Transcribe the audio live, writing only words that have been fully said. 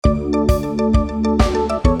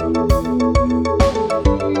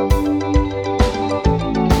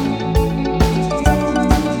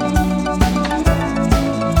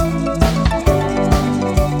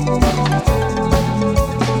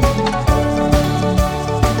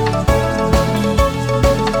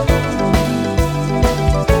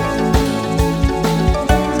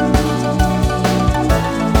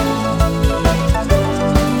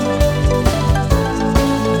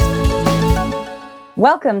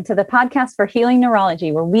Welcome to the podcast for Healing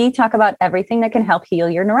Neurology, where we talk about everything that can help heal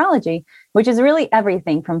your neurology, which is really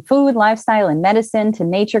everything from food, lifestyle, and medicine to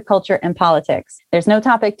nature, culture, and politics. There's no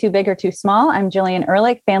topic too big or too small. I'm Jillian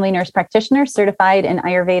Ehrlich, family nurse practitioner, certified in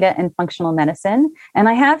Ayurveda and functional medicine. And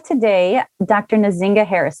I have today Dr. Nzinga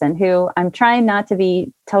Harrison, who I'm trying not to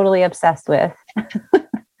be totally obsessed with.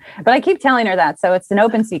 But I keep telling her that, so it's an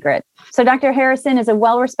open secret. So Dr. Harrison is a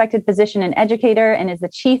well-respected physician and educator and is the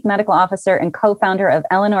chief medical officer and co-founder of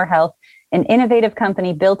Eleanor Health, an innovative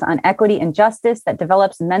company built on equity and justice that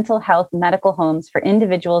develops mental health medical homes for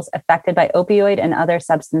individuals affected by opioid and other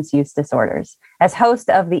substance use disorders. As host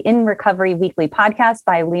of the In Recovery Weekly podcast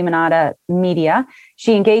by Limonada Media,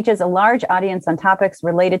 she engages a large audience on topics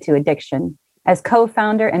related to addiction. As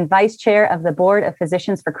co-founder and vice chair of the Board of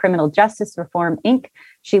Physicians for Criminal Justice Reform, Inc.,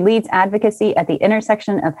 she leads advocacy at the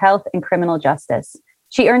intersection of health and criminal justice.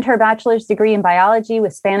 She earned her bachelor's degree in biology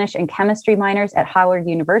with Spanish and chemistry minors at Howard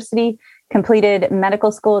University, completed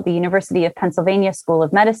medical school at the University of Pennsylvania School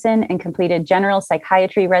of Medicine, and completed general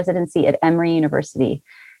psychiatry residency at Emory University.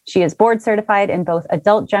 She is board certified in both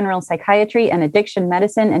adult general psychiatry and addiction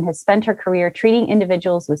medicine and has spent her career treating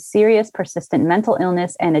individuals with serious, persistent mental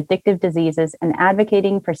illness and addictive diseases and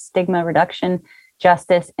advocating for stigma reduction,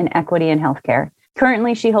 justice, and equity in healthcare.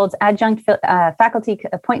 Currently, she holds adjunct faculty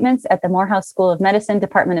appointments at the Morehouse School of Medicine,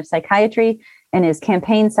 Department of Psychiatry, and is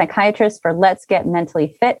campaign psychiatrist for Let's Get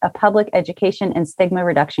Mentally Fit, a public education and stigma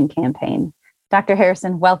reduction campaign. Dr.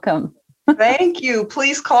 Harrison, welcome. Thank you.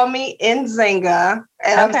 Please call me Nzinga.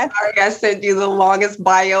 And okay. I'm sorry I sent you the longest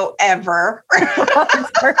bio ever.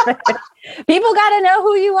 Perfect. People got to know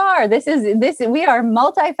who you are. We are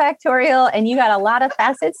multifactorial, and you got a lot of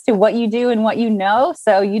facets to what you do and what you know.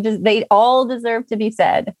 So they all deserve to be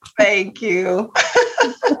said. Thank you.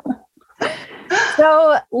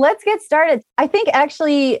 So let's get started. I think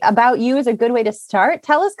actually About You is a good way to start.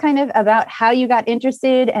 Tell us kind of about how you got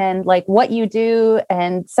interested and like what you do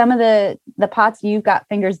and some of the pots you've got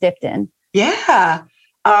fingers dipped in. Yeah.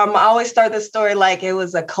 I always start the story like it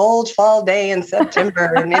was a cold fall day in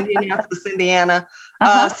September in Indianapolis, Indiana.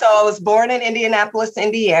 So I was born in Indianapolis,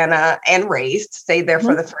 Indiana, and raised, stayed there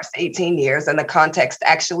for the first 18 years. And the context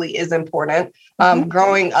actually is important.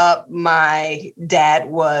 Growing up, my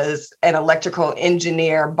dad was an electrical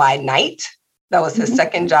engineer by night. That was his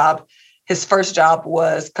second job. His first job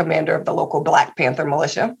was commander of the local Black Panther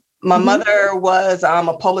militia. My mother was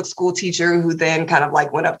a public school teacher who then kind of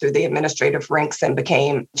like went up through the administrative ranks and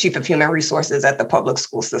became chief of human resources at the public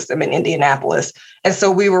school system in Indianapolis. And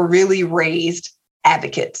so we were really raised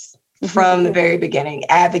advocates from the very beginning.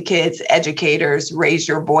 Advocates, educators, raise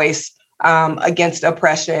your voice against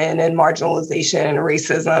oppression and marginalization and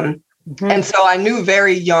racism. And so I knew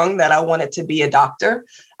very young that I wanted to be a doctor.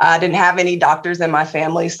 I didn't have any doctors in my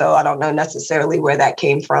family, so I don't know necessarily where that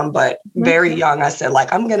came from. But very young, I said,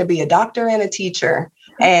 like, I'm going to be a doctor and a teacher.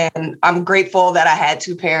 And I'm grateful that I had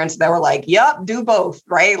two parents that were like, yup, do both,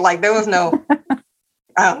 right? Like there was no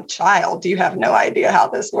child. You have no idea how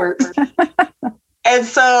this works. And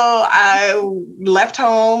so I left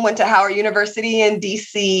home, went to Howard University in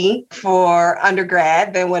DC for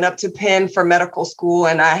undergrad, then went up to Penn for medical school.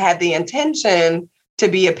 And I had the intention to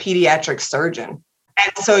be a pediatric surgeon.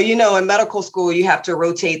 And so, you know, in medical school, you have to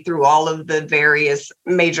rotate through all of the various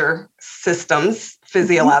major systems,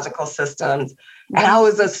 physiological systems. And I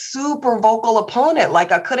was a super vocal opponent.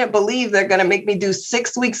 Like I couldn't believe they're going to make me do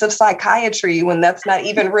 6 weeks of psychiatry when that's not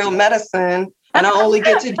even real medicine. And I only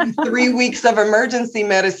get to do 3 weeks of emergency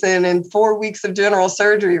medicine and 4 weeks of general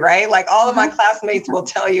surgery, right? Like all of my classmates will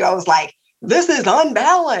tell you, I was like, this is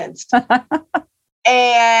unbalanced.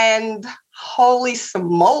 And holy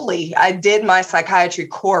smoly, I did my psychiatry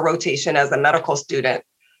core rotation as a medical student.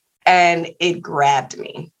 And it grabbed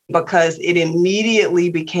me because it immediately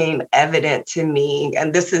became evident to me,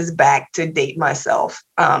 and this is back to date myself,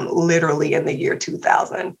 literally in the year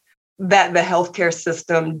 2000, that the healthcare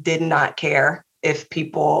system did not care if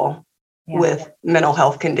people with mental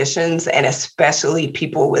health conditions, and especially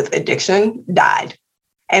people with addiction, died.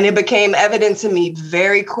 And it became evident to me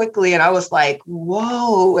very quickly. And I was like,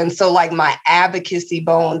 whoa. And so like my advocacy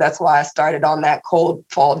bone, that's why I started on that cold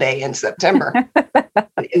fall day in September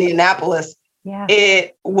in Indianapolis. Yeah.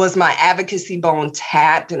 It was my advocacy bone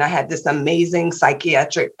tapped. And I had this amazing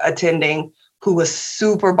psychiatric attending who was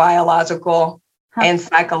super biological and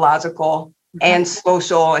psychological and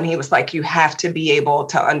social. And he was like, you have to be able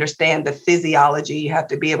to understand the physiology. You have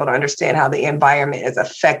to be able to understand how the environment is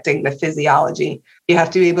affecting the physiology. You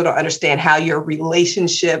have to be able to understand how your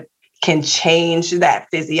relationship can change that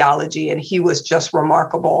physiology. And he was just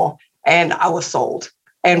remarkable. And I was sold.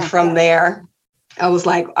 And from there, I was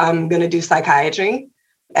like, I'm going to do psychiatry.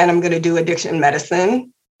 and I'm going to do addiction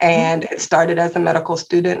medicine. And it started as a medical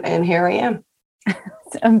student, and here I am.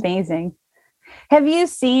 It's amazing. Have you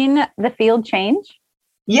seen the field change?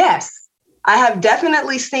 Yes, I have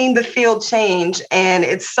definitely seen the field change. And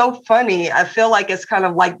it's so funny. I feel like it's kind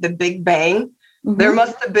of like the Big Bang. Mm-hmm. There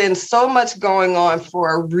must have been so much going on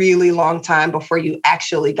for a really long time before you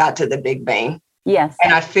actually got to the Big Bang. Yes.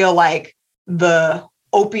 And I feel like the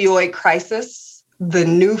opioid crisis, the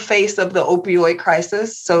new face of the opioid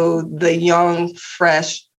crisis, so the young,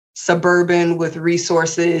 fresh, suburban with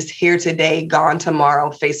resources, here today, gone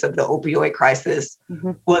tomorrow, face of the opioid crisis,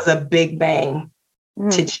 was a big bang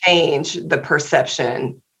to change the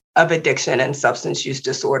perception of addiction and substance use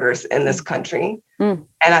disorders in this country. And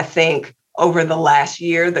I think over the last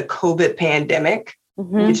year, the COVID pandemic,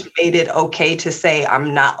 which made it okay to say,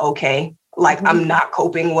 I'm not okay, like I'm not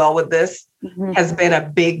coping well with this, has been a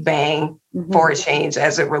big bang for a change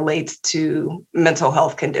as it relates to mental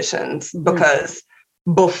health conditions. Because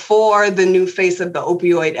before the new face of the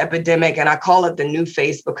opioid epidemic, and I call it the new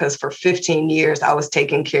face because for 15 years, I was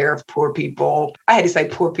taking care of poor people. I had to say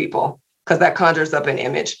poor people because that conjures up an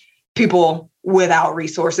image. People without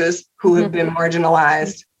resources who have been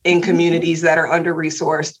marginalized in communities that are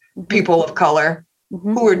under-resourced, people of color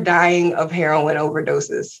who are dying of heroin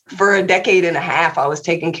overdoses. For a decade and a half, I was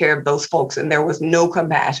taking care of those folks, and there was no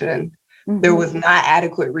compassion. There was not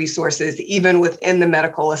adequate resources, even within the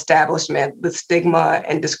medical establishment. The stigma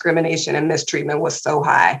and discrimination and mistreatment was so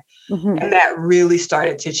high. And that really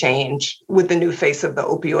started to change with the new face of the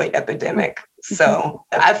opioid epidemic. So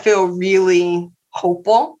I feel really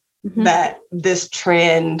hopeful that this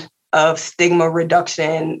trend of stigma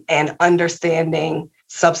reduction and understanding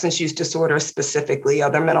substance use disorders, specifically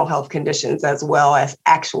other mental health conditions, as well as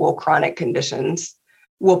actual chronic conditions,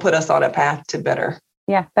 will put us on a path to better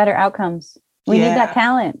outcomes. We need that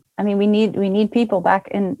talent. I mean, we need people back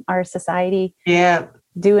in our society.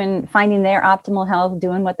 Finding their optimal health,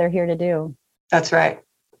 doing what they're here to do. That's right.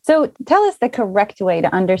 So tell us the correct way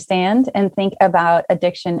to understand and think about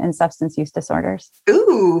addiction and substance use disorders.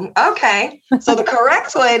 Ooh, okay. So the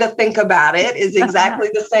correct way to think about it is exactly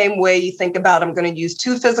the same way you think about, I'm going to use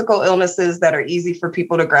two physical illnesses that are easy for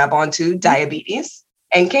people to grab onto, diabetes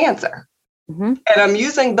and cancer. And I'm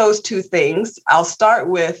using those two things. I'll start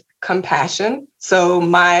with compassion. So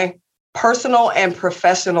my personal and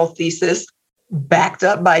professional thesis, backed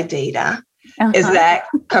up by data, is that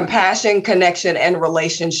compassion, connection, and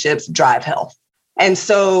relationships drive health. And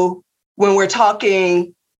so when we're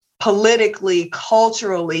talking politically,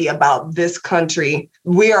 culturally about this country,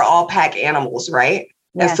 we are all pack animals, right?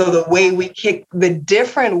 Yes. And so the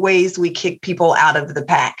different ways we kick people out of the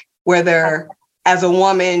pack, whether as a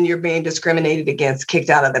woman, you're being discriminated against, kicked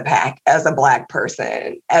out of the pack, as a Black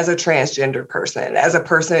person, as a transgender person, as a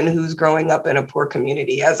person who's growing up in a poor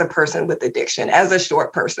community, as a person with addiction, as a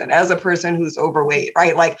short person, as a person who's overweight,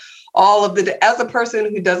 right? Like as a person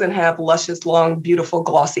who doesn't have luscious, long, beautiful,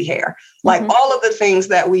 glossy hair, like all of the things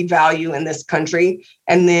that we value in this country.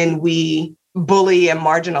 And then we bully and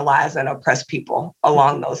marginalize and oppress people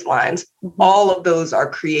along those lines. All of those are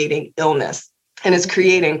creating illness. And it's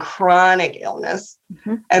creating chronic illness.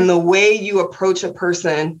 And the way you approach a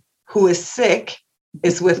person who is sick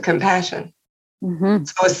is with compassion.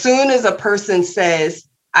 So as soon as a person says,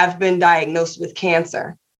 I've been diagnosed with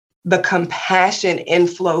cancer, the compassion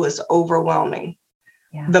inflow is overwhelming.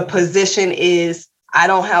 The position is, I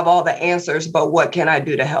don't have all the answers, but what can I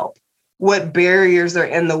do to help? What barriers are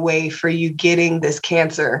in the way for you getting this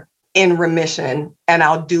cancer in remission? And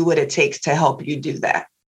I'll do what it takes to help you do that,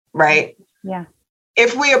 right? Yeah.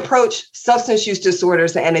 If we approach substance use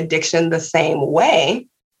disorders and addiction the same way,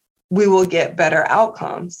 we will get better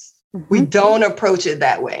outcomes. We don't approach it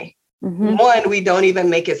that way. One, we don't even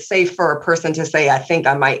make it safe for a person to say, I think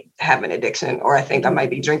I might have an addiction, or I think I might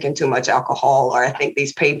be drinking too much alcohol, or I think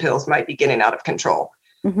these pain pills might be getting out of control.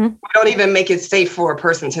 We don't even make it safe for a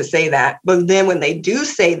person to say that. But then when they do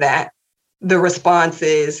say that, the response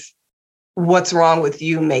is, what's wrong with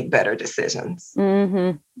you? Make better decisions.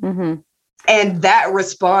 And that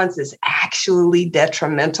response is actually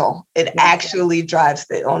detrimental. It actually drives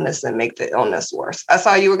the illness and makes the illness worse. I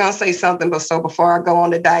saw you were going to say something, but so before I go on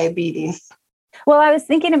to diabetes. Well, I was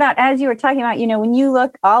thinking about, as you were talking about, when you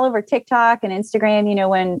look all over TikTok and Instagram,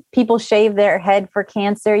 when people shave their head for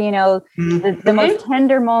cancer, the most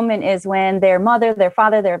tender moment is when their mother, their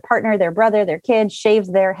father, their partner, their brother, their kid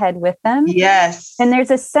shaves their head with them. Yes. And there's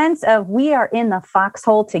a sense of, we are in the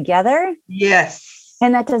foxhole together. Yes.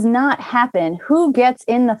 And that does not happen. Who gets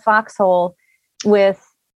in the foxhole with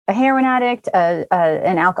a heroin addict,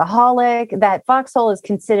 an alcoholic? That foxhole is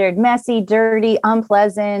considered messy, dirty,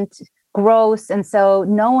 unpleasant, gross. And so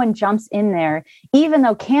no one jumps in there, even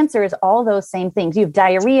though cancer is all those same things. You have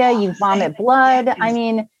diarrhea, you vomit blood. Yes. I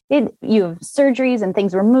mean, you have surgeries and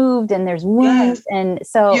things removed and there's wounds. Yes. And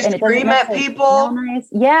so, You and it doesn't scream at necessarily people. smell nice.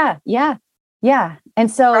 Yeah. Yeah. Yeah.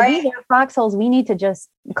 And so Right? these are foxholes we need to just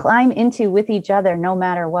climb into with each other, no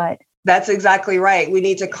matter what. That's exactly right. We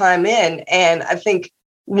need to climb in. And I think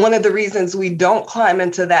one of the reasons we don't climb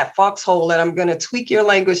into that foxhole, and I'm going to tweak your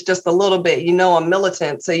language just a little bit, you know, I'm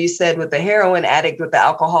militant. So you said with the heroin addict, with the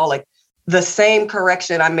alcoholic, the same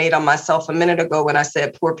correction I made on myself a minute ago when I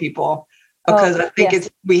said poor people, because I think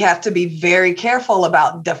we have to be very careful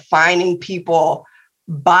about defining people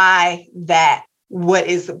by that, what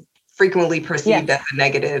is frequently perceived as a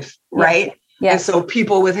negative, right? Yes. And so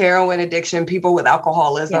people with heroin addiction, people with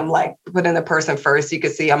alcoholism, like putting the person first, you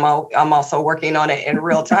can see I'm also working on it in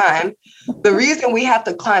real time. The reason we have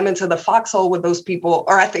to climb into the foxhole with those people,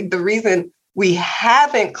 or I think the reason we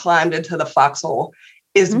haven't climbed into the foxhole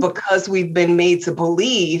is because we've been made to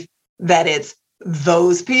believe that it's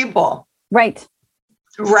those people. Right.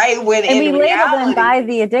 Right. When and in we reality, label them by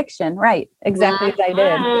the addiction. Right. Exactly as I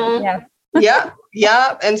did. Yeah.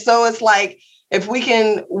 Yeah. And so it's like, if we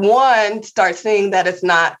can, one, start seeing that it's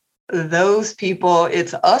not those people,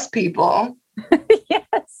 it's us people.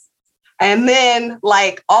 Yes. And then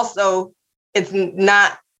like also it's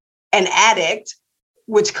not an addict,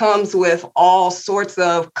 which comes with all sorts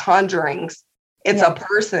of conjurings. It's a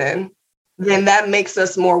person, then that makes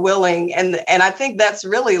us more willing. And I think that's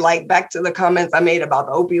really like back to the comments I made about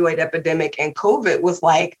the opioid epidemic and COVID was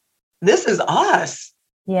like, this is us.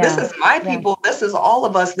 Yeah. This is my people. This is all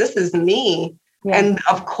of us. This is me. Yeah. And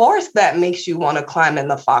of course, that makes you want to climb in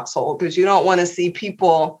the foxhole because you don't want to see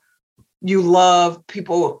people you love,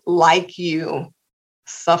 people like you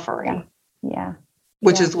suffering. Yeah.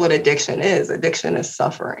 Which is what addiction is. Addiction is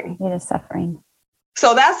suffering. It is suffering.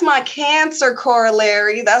 So that's my cancer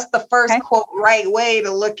corollary. That's the first quote, right way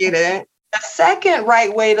to look at it. The second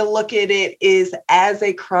right way to look at it is as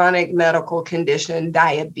a chronic medical condition,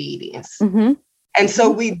 diabetes. Mm-hmm. And so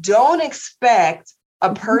we don't expect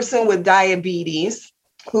a person with diabetes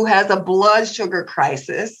who has a blood sugar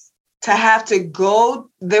crisis to have to go,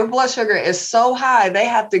 their blood sugar is so high, they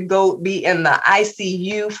have to go be in the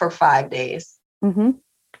ICU for 5 days. Mm-hmm.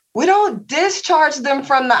 We don't discharge them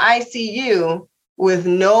from the ICU with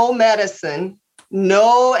no medicine,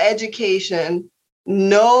 no education,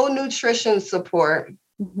 no nutrition support,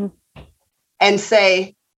 and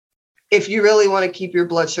say, if you really want to keep your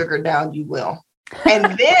blood sugar down, you will.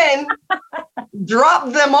 And then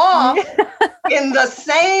drop them off in the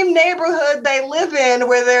same neighborhood they live in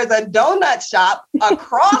where there's a donut shop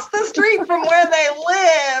across the street from where they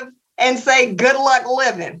live and say, good luck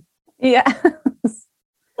living. Yeah.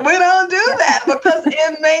 We don't do that because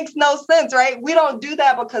it makes no sense, right? We don't do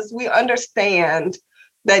that because we understand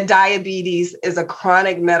that diabetes is a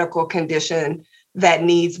chronic medical condition that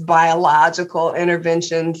needs biological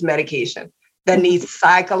interventions, medication, that needs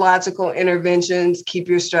psychological interventions, keep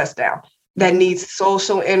your stress down, that needs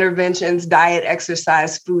social interventions, diet,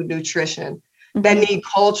 exercise, food, nutrition, that need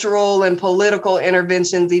cultural and political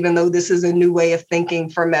interventions, even though this is a new way of thinking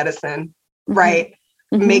for medicine, right?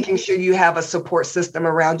 Making sure you have a support system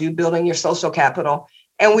around you, building your social capital.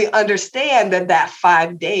 And we understand that that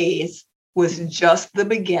 5 days was just the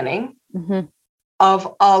beginning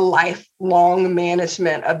of a lifelong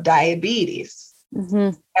management of diabetes.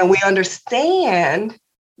 And we understand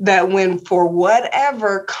that when, for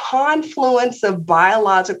whatever confluence of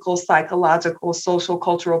biological, psychological, social,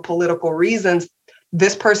 cultural, political reasons,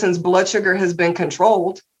 this person's blood sugar has been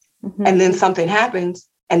controlled, and then something happens,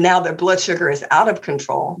 and now their blood sugar is out of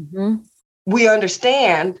control, we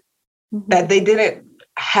understand that they didn't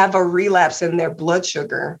have a relapse in their blood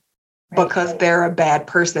sugar because they're a bad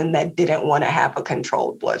person that didn't want to have a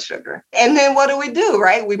controlled blood sugar. And then what do,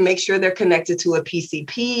 right? We make sure they're connected to a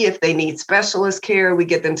PCP. If they need specialist care, we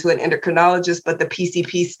get them to an endocrinologist, but the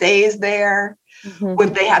PCP stays there.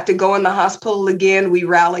 When they have to go in the hospital again, we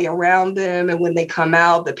rally around them. And when they come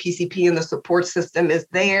out, the PCP and the support system is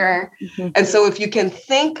there. And so if you can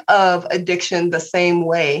think of addiction the same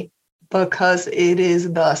way, because it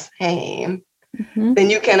is the same, then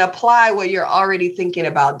you can apply what you're already thinking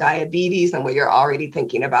about diabetes and what you're already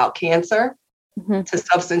thinking about cancer to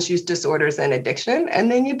substance use disorders and addiction. And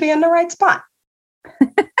then you'd be in the right spot.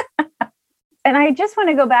 And I just want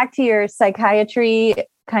to go back to your psychiatry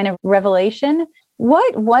kind of revelation.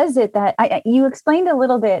 What was it that you explained a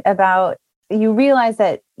little bit about, you realized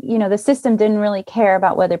that, you know, the system didn't really care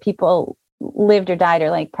about whether people lived or died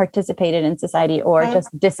or like participated in society or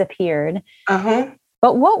just disappeared.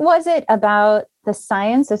 But what was it about the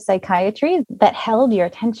science of psychiatry that held your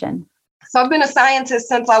attention? So I've been a scientist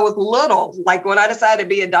since I was little. Like when I decided to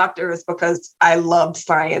be a doctor, it's because I loved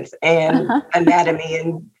science and anatomy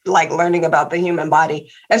and like learning about the human body.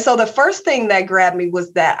 And so the first thing that grabbed me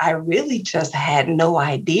was that I really just had no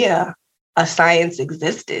idea a science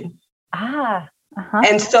existed.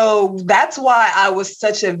 And so that's why I was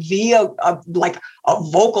such a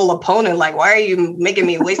vocal opponent. Like, why are you making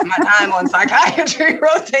me waste my time on psychiatry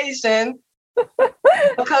rotation?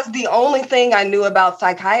 Because the only thing I knew about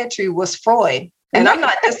psychiatry was Freud. And I'm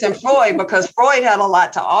not dissing Freud because Freud had a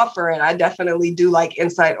lot to offer. And I definitely do like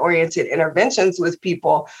insight-oriented interventions with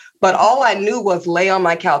people. But all I knew was lay on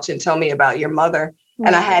my couch and tell me about your mother.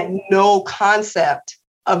 And I had no concept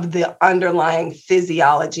of the underlying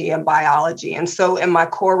physiology and biology. And so in my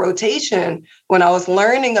core rotation, when I was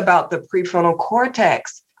learning about the prefrontal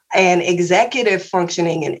cortex and executive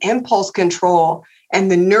functioning and impulse control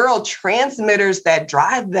and the neurotransmitters that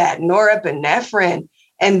drive that, norepinephrine,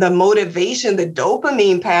 and the motivation, the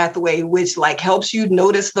dopamine pathway, which like helps you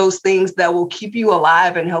notice those things that will keep you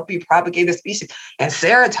alive and help you propagate a species, and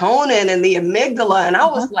serotonin and the amygdala. And I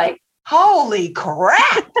was like, holy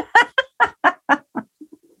crap.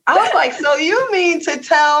 I was like, so you mean to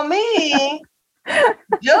tell me,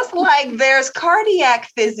 just like there's cardiac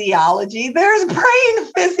physiology, there's brain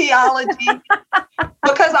physiology?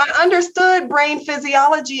 Because I understood brain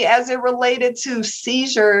physiology as it related to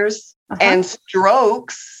seizures and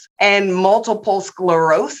strokes and multiple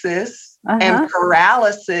sclerosis and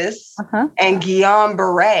paralysis and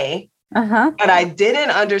Guillain-Barré. But I didn't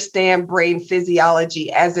understand brain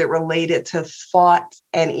physiology as it related to thought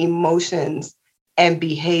and emotions and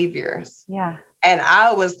behaviors. Yeah. And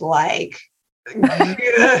I was like, people on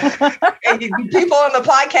the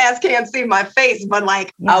podcast can't see my face, but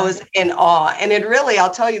like I was in awe. And it really,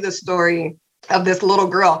 I'll tell you the story of this little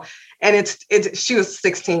girl. And she was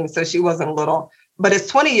 16, so she wasn't little. But it's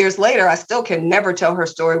 20 years later, I still can never tell her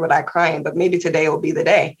story without crying, but maybe today will be the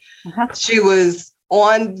day. She was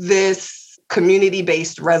on this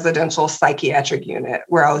community-based residential psychiatric unit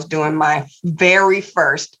where I was doing my very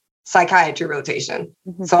first psychiatry rotation.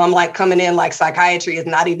 So I'm like coming in like psychiatry is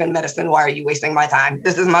not even medicine. Why are you wasting my time?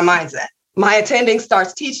 This is my mindset. My attending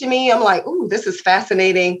starts teaching me. I'm like, ooh, this is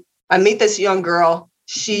fascinating. I meet this young girl.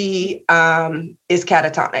 She is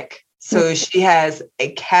catatonic. So she has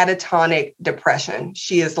a catatonic depression.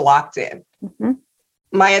 She is locked in.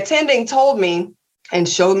 My attending told me and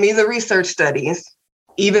showed me the research studies.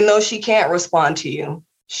 Even though she can't respond to you,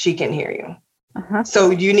 she can hear you.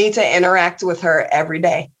 So you need to interact with her every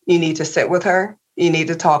day. You need to sit with her. You need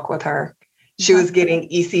to talk with her. She was getting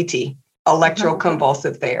ECT,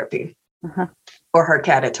 electroconvulsive therapy, for her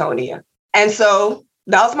catatonia. And so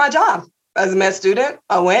that was my job. As a med student,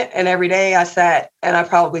 I went and every day I sat and I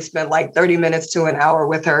probably spent like 30 minutes to an hour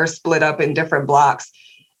with her, split up in different blocks,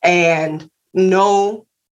 and no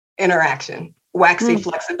interaction. Waxy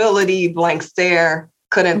flexibility, blank stare,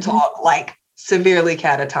 couldn't talk, like severely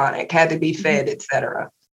catatonic, had to be fed, etc.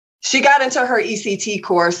 She got into her ECT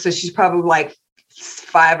course, so she's probably like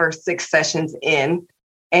 5 or 6 sessions in,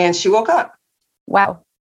 and she woke up. Wow.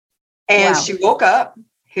 And she woke up.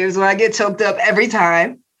 Here's where I get choked up every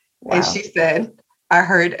time. And she said, I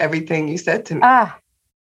heard everything you said to me.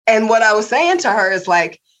 And what I was saying to her is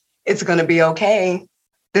like, it's going to be okay.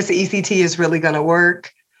 This ECT is really going to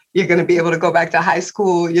work. You're going to be able to go back to high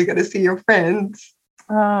school. You're going to see your friends.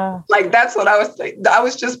 Like, that's what I was saying. I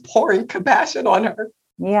was just pouring compassion on her.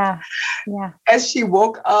 Yeah. As she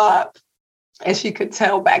woke up and she could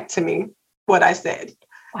tell back to me what I said.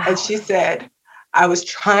 And she said, I was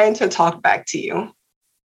trying to talk back to you,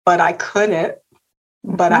 but I couldn't.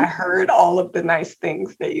 But I heard all of the nice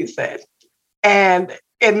things that you said. And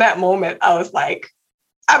in that moment, I was like,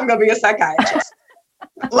 I'm going to be a psychiatrist.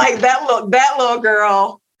 Like that little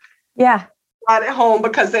girl. Yeah. Brought it home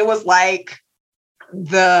because it was like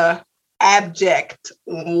the abject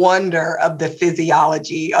wonder of the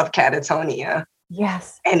physiology of catatonia.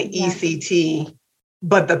 Yes. And ECT,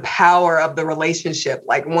 but the power of the relationship.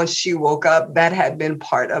 Like once she woke up, that had been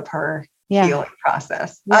part of her healing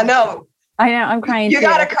process. Yeah. I know. I'm crying. You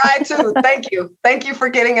got to cry too. Thank you. Thank you for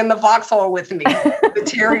getting in the foxhole with me, the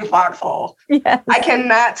teary foxhole. Yes. I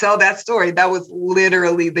cannot tell that story. That was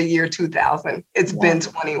literally the year 2000. It's been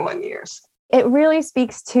 21 years. It really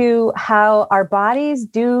speaks to how our bodies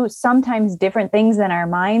do sometimes different things than our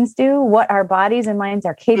minds do, what our bodies and minds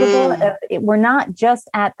are capable of. We're not just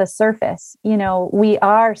at the surface. You know, we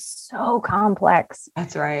are so complex.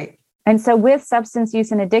 That's right. And so with substance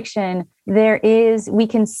use and addiction, we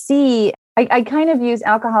can see, I kind of use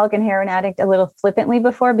alcoholic and heroin addict a little flippantly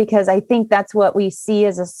before, because I think that's what we see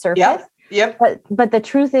as a surface. Yep. Yep. But the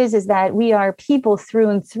truth is that we are people through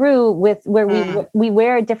and through, with where we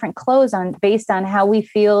wear different clothes on based on how we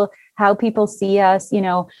feel, how people see us.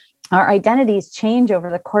 Our identities change over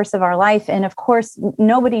the course of our life. And of course,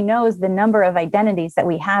 nobody knows the number of identities that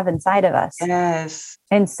we have inside of us. Yes.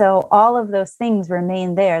 And so all of those things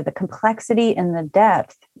remain there, the complexity and the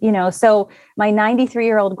depth, So my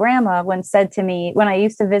 93-year-old grandma once said to me, when I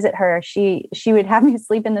used to visit her, she would have me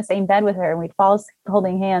sleep in the same bed with her and we'd fall asleep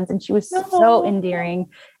holding hands. And she was so endearing.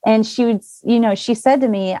 And she would, she said to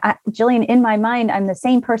me, Jillian, in my mind, I'm the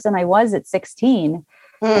same person I was at 16.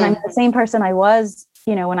 And I'm the same person I was,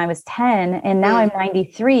 when I was 10, and now I'm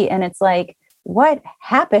 93. And it's like, what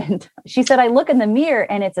happened? She said, I look in the mirror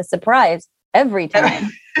and it's a surprise every time.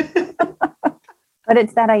 But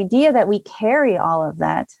it's that idea that we carry all of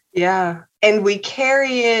that. Yeah. And we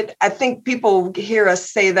carry it. I think people hear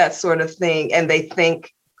us say that sort of thing and they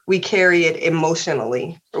think we carry it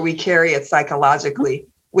emotionally or we carry it psychologically,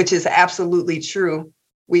 which is absolutely true.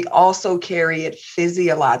 We also carry it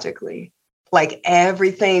physiologically. Like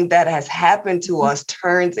everything that has happened to us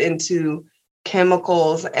turns into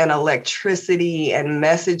chemicals and electricity and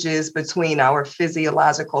messages between our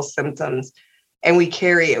physiological symptoms, and we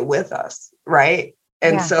carry it with us, right?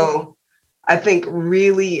 And so I think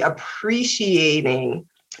really appreciating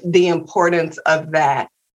the importance of that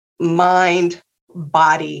mind,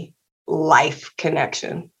 body, life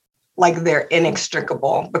connection, like they're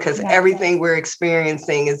inextricable, because everything we're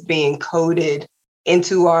experiencing is being coded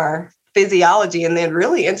into our physiology and then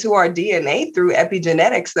really into our DNA through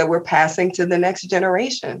epigenetics that we're passing to the next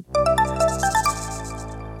generation.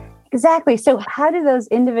 Exactly. So how do those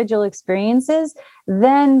individual experiences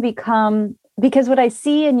then become, because what I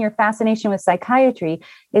see in your fascination with psychiatry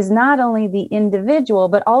is not only the individual,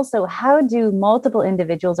 but also how do multiple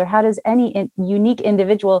individuals or how does any unique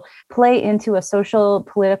individual play into a social,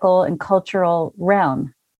 political, and cultural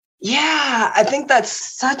realm? Yeah, I think that's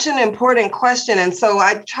such an important question. And so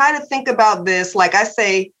I try to think about this, like I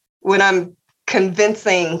say, when I'm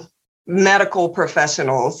convincing medical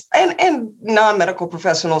professionals and non-medical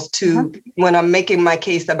professionals too, when I'm making my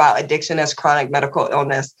case about addiction as chronic medical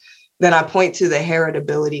illness, then I point to the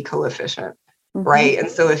heritability coefficient, right?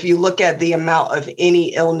 And so if you look at the amount of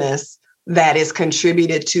any illness that is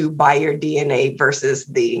contributed to by your DNA versus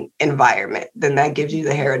the environment, then that gives you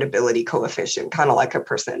the heritability coefficient, kind of like a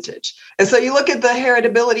percentage. And so you look at the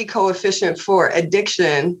heritability coefficient for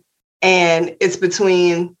addiction, and it's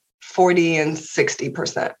between 40 and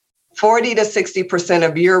 60%. 40 to 60%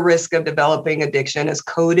 of your risk of developing addiction is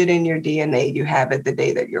coded in your DNA. You have it the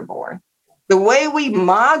day that you're born. The way we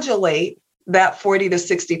modulate that 40 to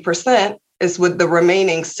 60% is with the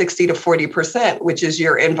remaining 60 to 40%, which is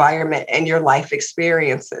your environment and your life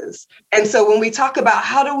experiences. And so when we talk about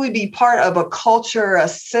how do we be part of a culture, a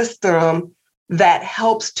system that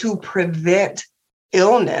helps to prevent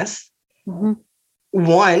illness,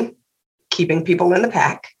 one, keeping people in the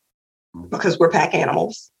pack, because we're pack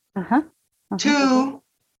animals. Two,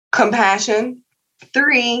 compassion.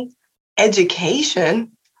 Three,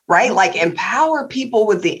 education. Right? Like empower people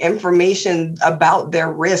with the information about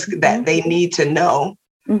their risk that they need to know.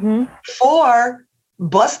 4,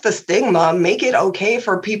 bust the stigma, make it okay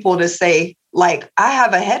for people to say, like, I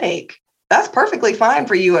have a headache. That's perfectly fine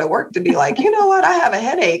for you at work to be like, you know what? I have a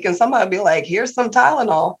headache. And somebody will be like, here's some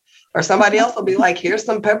Tylenol. Or somebody else will be like, here's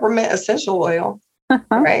some peppermint essential oil.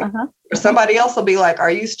 Right? Or somebody else will be like,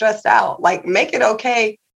 are you stressed out? Like, make it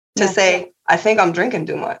okay to say, I think I'm drinking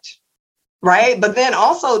too much. Right. But then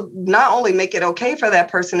also not only make it okay for that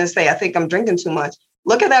person to say, I think I'm drinking too much.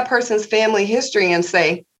 Look at that person's family history and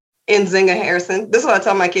say, Nzinga Harrison, this is what I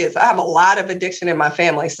tell my kids. I have a lot of addiction in my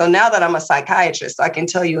family. So now that I'm a psychiatrist, I can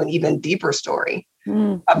tell you an even deeper story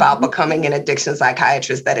about becoming an addiction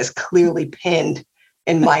psychiatrist that is clearly pinned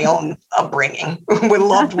in my own upbringing with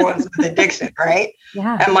loved ones with addiction. Right.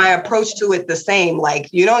 And my approach to it the same,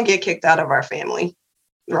 like you don't get kicked out of our family.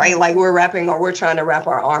 Right? Like we're trying to wrap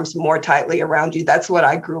our arms more tightly around you. That's what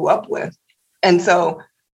I grew up with. And so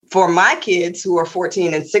for my kids who are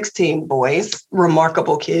 14 and 16 boys,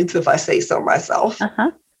 remarkable kids, if I say so myself,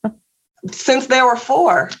 since they were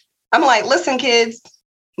 4, I'm like, listen, kids,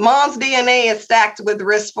 mom's DNA is stacked with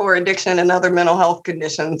risk for addiction and other mental health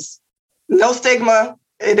conditions. No stigma.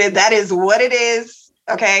 That is what it is.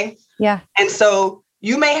 Okay. Yeah. And so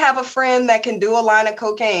you may have a friend that can do a line of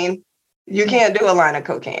cocaine. You can't do a line of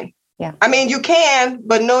cocaine. Yeah. I mean, you can,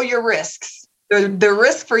 but know your risks. The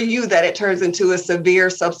risk for you that it turns into a severe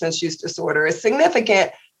substance use disorder is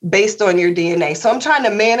significant based on your DNA. So I'm trying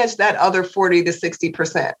to manage that other 40 to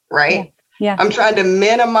 60%, right? Yeah. I'm trying to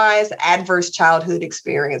minimize adverse childhood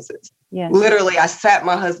experiences. Yes. Literally, I sat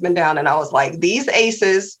my husband down and I was like, these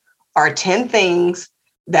ACEs are 10 things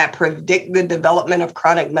that predict the development of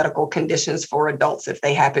chronic medical conditions for adults if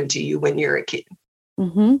they happen to you when you're a kid.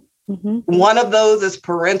 Mm-hmm. Mm-hmm. One of those is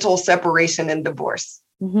parental separation and divorce.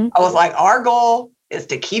 Mm-hmm. I was like, our goal is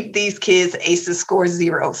to keep these kids ACEs score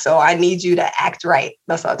 0. So I need you to act right.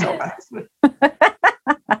 That's what I told my husband.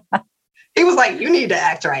 He was like, you need to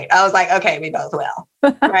act right. I was like, okay, we both will.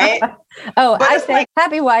 Right. Oh, but I say like,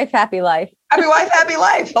 happy wife, happy life. Happy wife, happy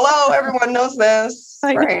life. Hello, everyone knows this.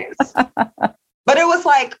 Right. But it was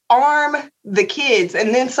like, arm the kids.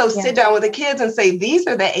 And then sit down with the kids and say, these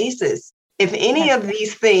are the ACEs. If any of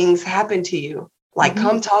these things happen to you, like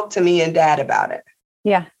come talk to me and dad about it.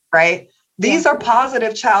 Yeah. Right. These are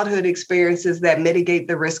positive childhood experiences that mitigate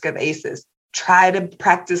the risk of ACEs. Try to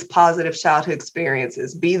practice positive childhood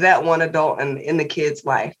experiences. Be that one adult in the kid's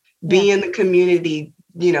life. Be in the community,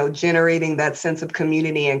 generating that sense of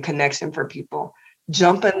community and connection for people.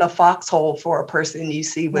 Jump in the foxhole for a person you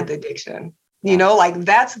see with addiction.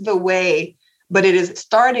 That's the way, but it is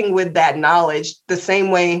starting with that knowledge the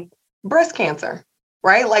same way breast cancer,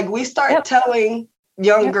 right? Like we start telling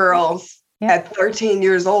young girls at 13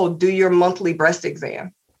 years old, do your monthly breast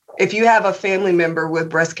exam. If you have a family member with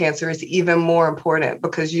breast cancer, it's even more important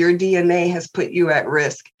because your DNA has put you at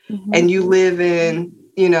risk and you live in,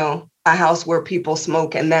 a house where people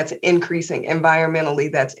smoke and that's increasing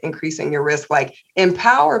environmentally, that's increasing your risk. Like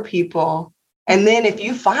empower people. And then if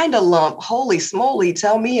you find a lump, holy smoly,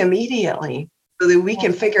 tell me immediately so that we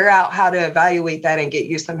can figure out how to evaluate that and get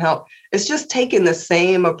you some help. It's just taking the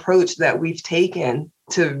same approach that we've taken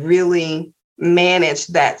to really manage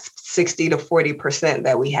that 60 to 40%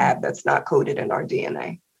 that we have that's not coded in our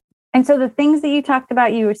DNA. And so the things that you talked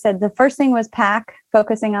about, you said the first thing was PAC,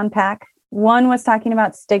 focusing on PAC. One was talking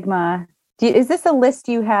about stigma. Is this a list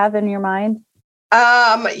you have in your mind?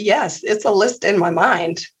 Yes, it's a list in my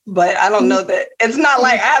mind, but I don't know that it's not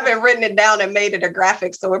like I haven't written it down and made it a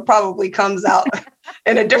graphic. So it probably comes out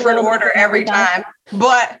in a different order every time,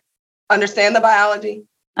 but understand the biology,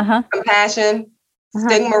 compassion,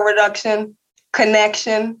 stigma reduction,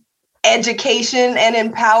 connection, education, and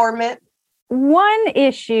empowerment. One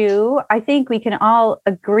issue I think we can all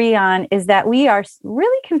agree on is that we are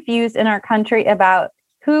really confused in our country about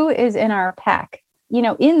who is in our PAC.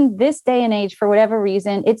 In this day and age, for whatever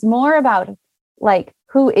reason, it's more about like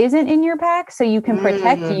who isn't in your PAC so you can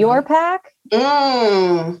protect your PAC.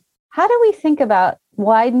 How do we think about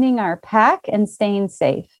widening our PAC and staying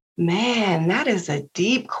safe? Man, that is a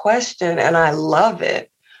deep question and I love it.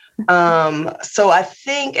 So I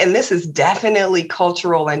think, and this is definitely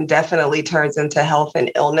cultural and definitely turns into health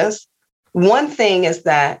and illness. One thing is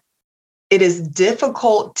that it is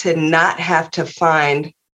difficult to not have to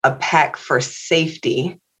find a PAC for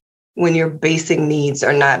safety when your basic needs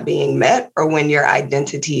are not being met or when your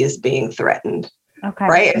identity is being threatened. Okay.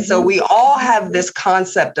 Right. And so we all have this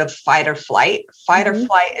concept of fight or flight. Fight or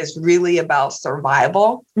flight is really about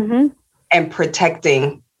survival and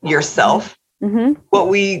protecting yourself. What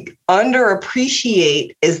we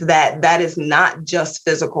underappreciate is that is not just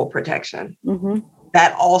physical protection.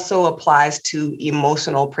 That also applies to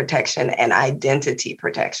emotional protection and identity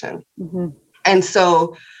protection. And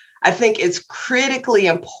so I think it's critically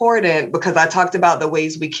important because I talked about the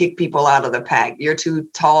ways we kick people out of the PAC. You're too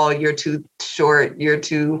tall, you're too short, you're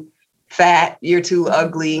too fat, you're too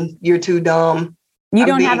ugly, you're too dumb. You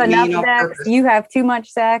don't have enough sex, you have too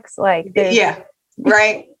much sex.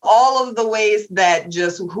 Right. All of the ways that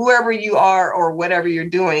just whoever you are or whatever you're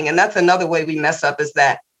doing. And that's another way we mess up is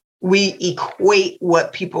that we equate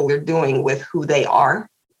what people are doing with who they are.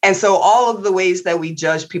 And so all of the ways that we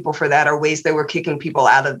judge people for that are ways that we're kicking people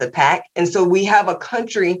out of the PAC. And so we have a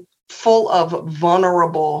country full of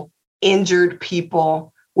vulnerable, injured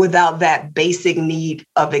people without that basic need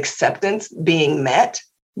of acceptance being met.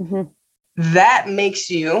 That makes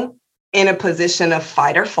you in a position of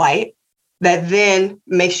fight or flight. That then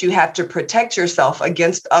makes you have to protect yourself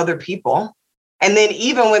against other people. And then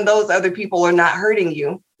even when those other people are not hurting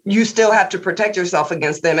you, you still have to protect yourself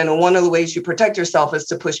against them. And one of the ways you protect yourself is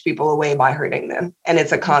to push people away by hurting them. And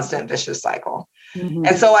it's a constant vicious cycle.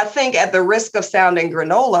 And so I think at the risk of sounding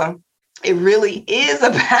granola, it really is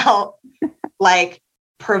about like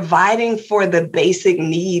providing for the basic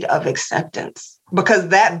need of acceptance, because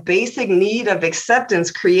that basic need of acceptance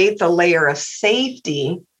creates a layer of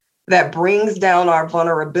safety that brings down our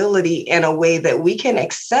vulnerability in a way that we can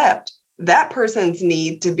accept that person's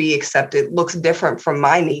need to be accepted looks different from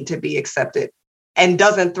my need to be accepted and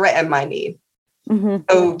doesn't threaten my need.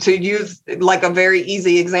 So to use like a very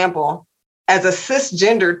easy example, as a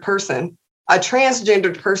cisgendered person, a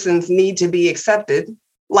transgendered person's need to be accepted,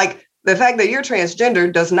 like The fact that you're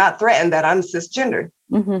transgender does not threaten that I'm cisgender.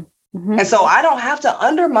 Mm-hmm. Mm-hmm. And so I don't have to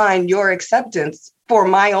undermine your acceptance for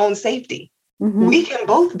my own safety. Mm-hmm. We can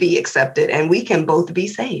both be accepted and we can both be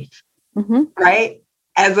safe, mm-hmm. right?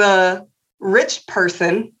 As a rich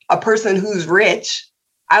person, a person who's rich,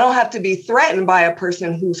 I don't have to be threatened by a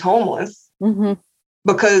person who's homeless Mm-hmm.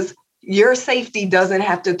 because your safety doesn't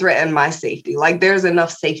have to threaten my safety. Like there's enough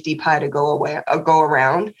safety pie to go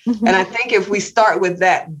around. Mm-hmm. And I think if we start with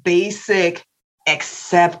that basic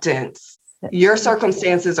acceptance, your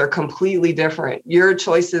circumstances are completely different. Your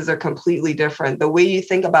choices are completely different. The way you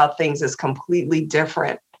think about things is completely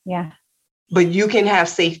different. Yeah. But you can have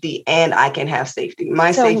safety and I can have safety.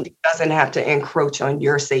 My safety doesn't have to encroach on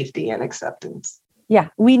your safety and acceptance. Yeah.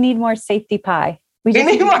 We need more safety pie. We just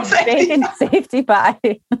need more safety pie.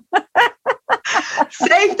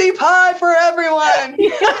 Safety pie for everyone.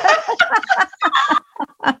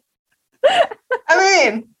 I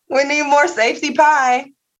mean, we need more safety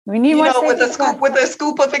pie. We need more with a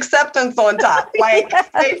scoop of acceptance on top, like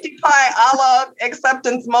safety pie a la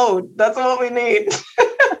acceptance mode. That's what we need.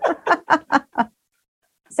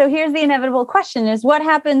 So here's the inevitable question: is what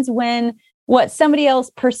happens when what somebody else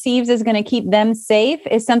perceives is going to keep them safe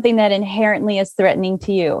is something that inherently is threatening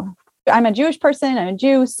to you? I'm a Jewish person. I'm a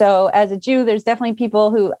Jew. So as a Jew, there's definitely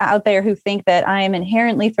people out there who think that I am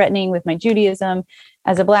inherently threatening with my Judaism.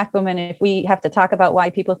 As a Black woman, if we have to talk about why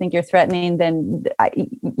people think you're threatening, then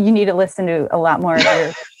you need to listen to a lot more of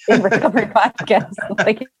your recovery podcasts.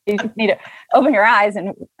 Like you need to open your eyes.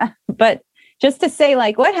 But just to say,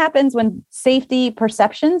 like, what happens when safety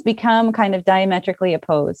perceptions become kind of diametrically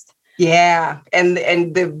opposed? Yeah. And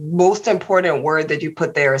the most important word that you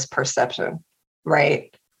put there is perception,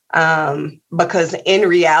 right? Because in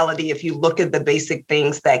reality, if you look at the basic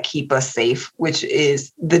things that keep us safe, which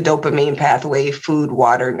is the dopamine pathway, food,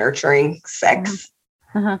 water, nurturing, sex,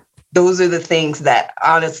 those are the things that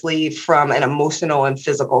honestly, from an emotional and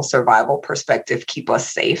physical survival perspective, keep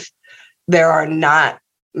us safe. There are not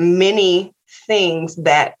many things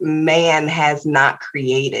that man has not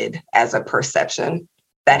created as a perception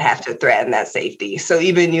that have to threaten that safety. So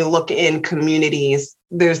even you look in communities,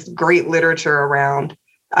 there's great literature around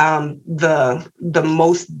the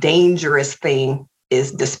most dangerous thing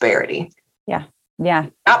is disparity. Yeah.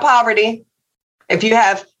 Not poverty. If you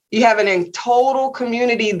have an total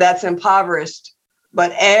community that's impoverished,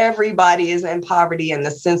 but everybody is in poverty and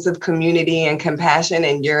the sense of community and compassion,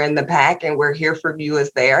 and you're in the pack and we're here for you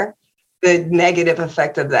is there, the negative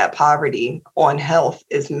effect of that poverty on health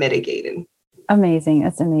is mitigated. Amazing.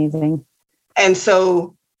 That's amazing. And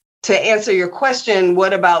so to answer your question,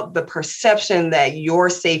 what about the perception that your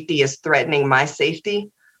safety is threatening my safety?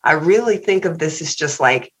 I really think of this as just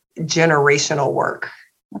like generational work.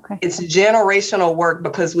 Okay. It's generational work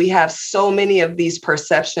because we have so many of these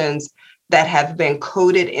perceptions that have been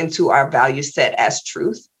coded into our value set as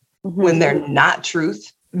truth. When they're not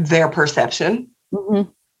truth, they're perception.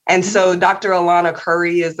 And so Dr. Alana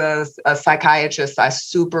Curry is a psychiatrist I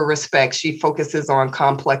super respect. She focuses on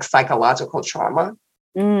complex psychological trauma.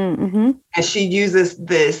 And she uses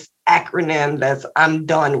this acronym that's I'm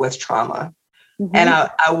done with trauma. And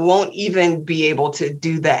I won't even be able to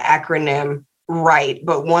do the acronym right.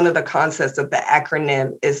 But one of the concepts of the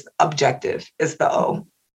acronym is objective, is the O.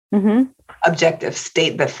 Objective,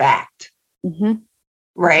 state the fact.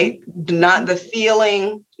 Right? Not the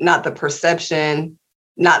feeling, not the perception,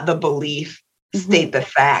 not the belief. State the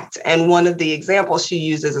fact. And one of the examples she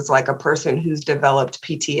uses is like a person who's developed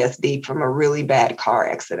PTSD from a really bad car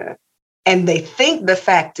accident. And they think the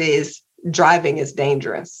fact is driving is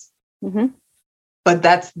dangerous. But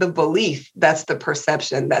that's the belief. That's the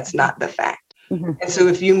perception. That's not the fact. And so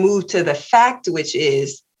if you move to the fact, which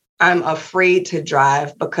is I'm afraid to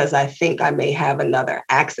drive because I think I may have another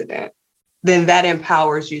accident, then that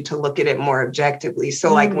empowers you to look at it more objectively.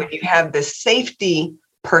 So like when you have the safety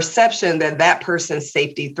perception that person's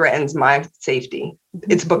safety threatens my safety,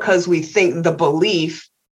 it's because we think the belief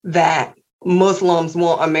that Muslims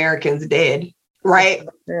want Americans dead, right?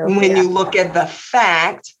 When you look at the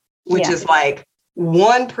fact, which is like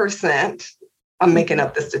 1%, I'm making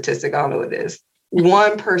up the statistic, I don't know what it is,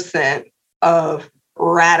 1% of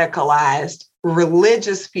radicalized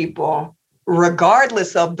religious people,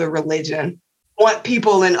 regardless of the religion, want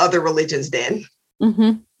people in other religions dead.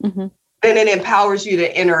 Then it empowers you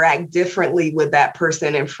to interact differently with that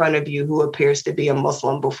person in front of you who appears to be a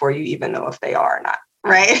Muslim before you even know if they are or not,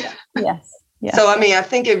 right? Yes. So, I mean, I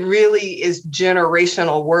think it really is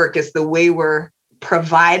generational work. It's the way we're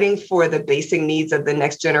providing for the basic needs of the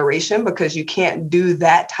next generation, because you can't do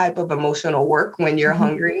that type of emotional work when you're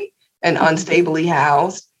hungry and unstably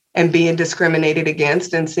housed and being discriminated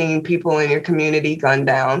against and seeing people in your community gunned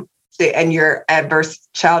down, and your adverse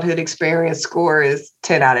childhood experience score is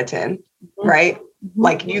 10 out of 10, right?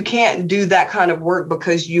 Like you can't do that kind of work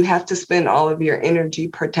because you have to spend all of your energy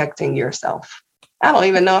protecting yourself. I don't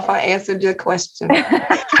even know if I answered your question.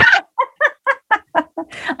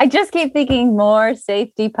 I just keep thinking more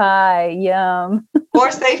safety pie. Yum.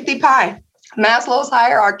 More safety pie. Maslow's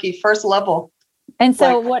hierarchy, first level. And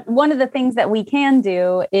so one of the things that we can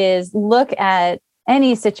do is look at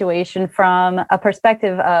any situation from a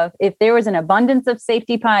perspective of, if there was an abundance of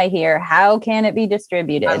safety pie here, how can it be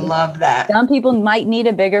distributed? I love that. Some people might need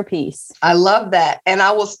a bigger piece. I love that. And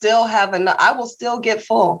I will still I will still get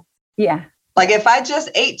full. Yeah. Like if I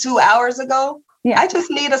just ate 2 hours ago, I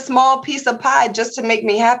just need a small piece of pie just to make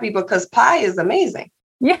me happy, because pie is amazing.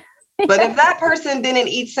 Yeah. But if that person didn't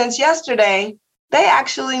eat since yesterday, they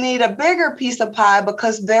actually need a bigger piece of pie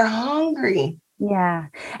because they're hungry. Yeah.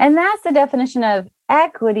 And that's the definition of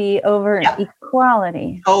equity over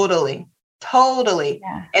equality. Totally.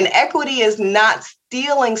 Yeah. And equity is not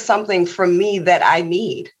stealing something from me that I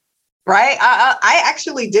need, right? I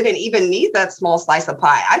actually didn't even need that small slice of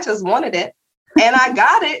pie. I just wanted it and I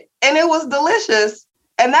got it and it was delicious.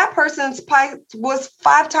 And that person's pie was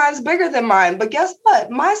 5 times bigger than mine. But guess what?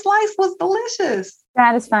 My slice was delicious.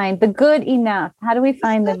 Satisfying. The good enough. How do we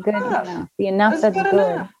find the good enough? The enough that's good.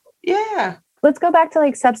 Enough. Yeah. Let's go back to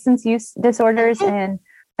like substance use disorders and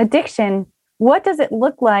addiction. What does it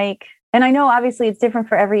look like? And I know obviously it's different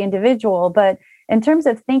for every individual, but in terms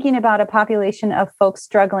of thinking about a population of folks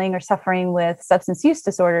struggling or suffering with substance use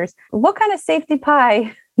disorders, what kind of safety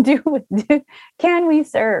pie can we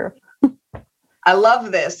serve? I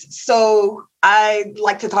love this. So I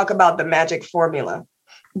like to talk about the magic formula.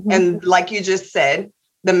 Mm-hmm. And like you just said,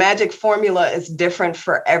 the magic formula is different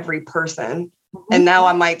for every person. Mm-hmm. And now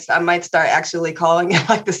I might start actually calling it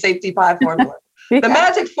like the safety pie formula. The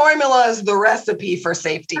magic formula is the recipe for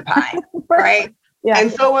safety pie, right? Yeah.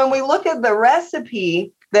 And so when we look at the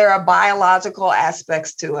recipe, there are biological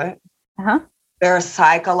aspects to it. Uh-huh. There are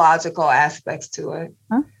psychological aspects to it.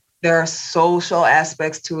 Huh? There are social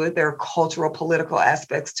aspects to it. There are cultural, political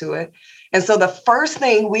aspects to it. And so the first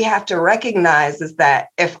thing we have to recognize is that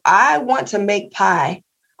if I want to make pie,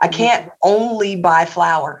 I can't only buy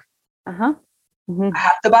flour. Uh-huh. Mm-hmm. I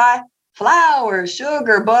have to buy flour,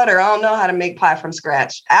 sugar, butter. I don't know how to make pie from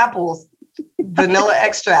scratch. Apples, vanilla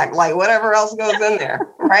extract, like whatever else goes in there,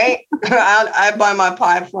 right? I buy my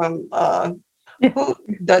pie from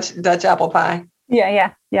Dutch apple pie.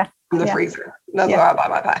 Yeah. From the freezer. That's where I buy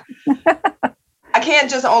my pie. I can't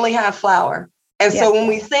just only have flour. And so when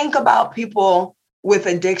we think about people with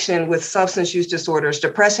addiction, with substance use disorders,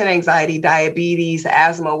 depression, anxiety, diabetes,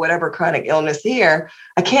 asthma, whatever chronic illness here,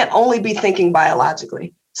 I can't only be thinking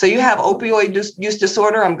biologically. So you have opioid use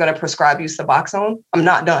disorder, I'm going to prescribe you Suboxone. I'm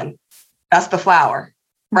not done. That's the flour,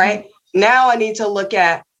 right? Mm-hmm. Now I need to look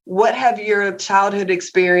at what have your childhood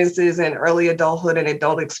experiences and early adulthood and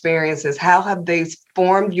adult experiences, how have they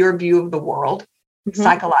formed your view of the world,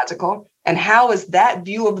 psychological, and how is that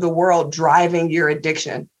view of the world driving your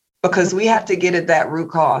addiction? Because we have to get at that root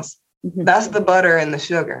cause. Mm-hmm. That's the butter and the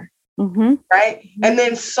sugar, right? And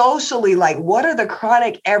then socially, like what are the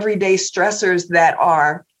chronic everyday stressors that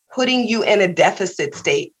are putting you in a deficit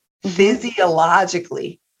state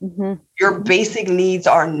physiologically? Your basic needs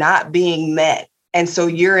are not being met. And so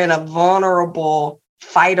you're in a vulnerable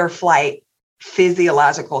fight or flight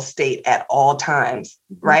physiological state at all times,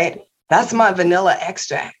 right? That's my vanilla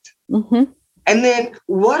extract. And then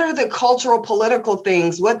what are the cultural, political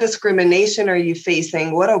things? What discrimination are you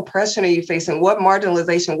facing? What oppression are you facing? What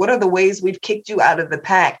marginalization? What are the ways we've kicked you out of the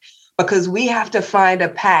pack? Because we have to find a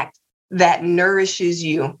pack that nourishes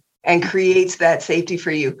you and creates that safety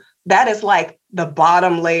for you. That is like the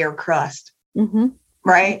bottom layer crust,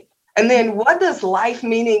 right? And then what does life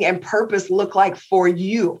meaning and purpose look like for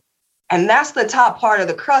you? And that's the top part of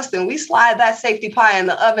the crust. And we slide that safety pie in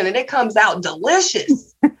the oven and it comes out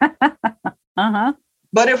delicious.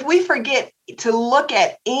 But if we forget to look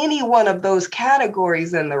at any one of those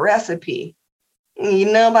categories in the recipe,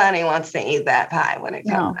 nobody wants to eat that pie when it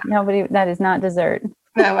comes out. Nobody, that is not dessert.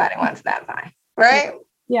 Nobody wants that pie, right?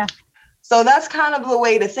 Yeah. So that's kind of the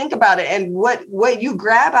way to think about it. And what you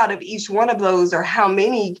grab out of each one of those, or how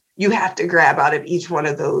many you have to grab out of each one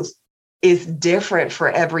of those, is different for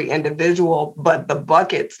every individual. But the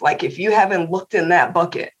buckets, like if you haven't looked in that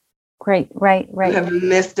bucket, right. you have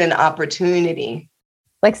missed an opportunity.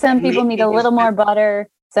 Like some people need a little more butter.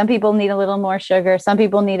 Some people need a little more sugar. Some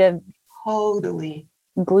people need a totally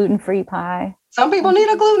gluten-free pie. Some people need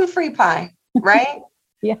a gluten-free pie, right?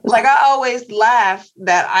 Yes. Like I always laugh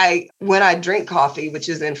that when I drink coffee, which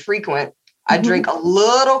is infrequent, I drink a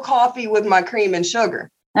little coffee with my cream and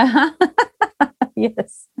sugar. Uh-huh.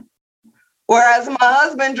 Yes. Whereas my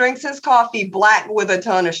husband drinks his coffee black with a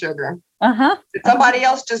ton of sugar. Uh-huh. Somebody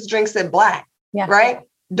else just drinks it black. Yeah. Right?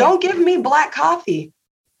 Don't give me black coffee.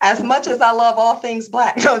 As much as I love all things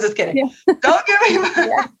black. No, I'm just kidding. Yeah. Don't give me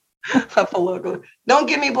Don't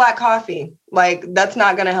give me black coffee. Like that's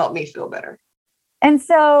not going to help me feel better. And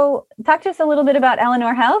so talk to us a little bit about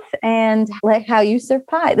Eleanor Health and like how you serve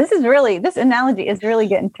pie. This analogy is really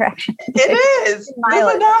getting traction. It is. This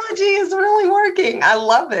analogy is really working. I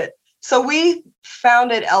love it. So we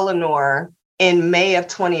founded Eleanor in May of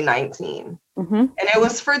 2019. And it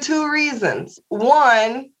was for two reasons.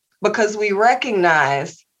 One, because we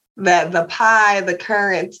recognized that the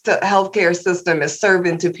current healthcare system is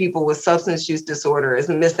serving to people with substance use disorder is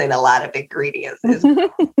missing a lot of ingredients.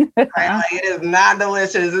 It is not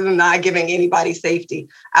delicious. It is not giving anybody safety.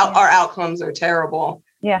 Our outcomes are terrible.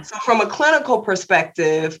 Yeah. So from a clinical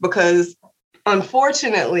perspective, because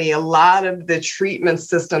unfortunately, a lot of the treatment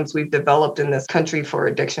systems we've developed in this country for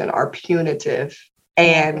addiction are punitive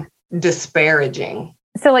and disparaging.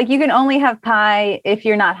 So like you can only have pie if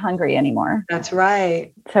you're not hungry anymore. That's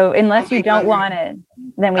right. So unless you don't want it,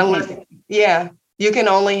 then we can't. Yeah. You can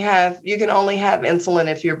only have insulin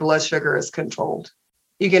if your blood sugar is controlled.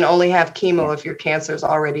 You can only have chemo if your cancer is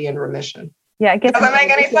already in remission. Yeah, it doesn't make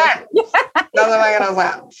any sense. Doesn't make any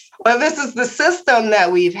sense. But this is the system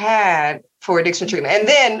that we've had for addiction treatment. And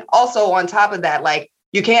then also on top of that, like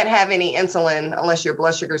you can't have any insulin unless your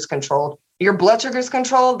blood sugar is controlled. Your blood sugar is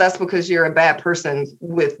controlled, that's because you're a bad person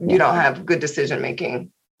you don't have good decision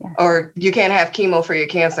making. Yeah. Or you can't have chemo for your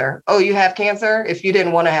cancer. Oh, you have cancer? If you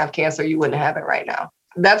didn't want to have cancer, you wouldn't have it right now.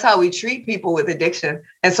 That's how we treat people with addiction.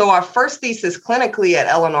 And so our first thesis clinically at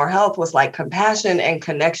Eleanor Health was like compassion and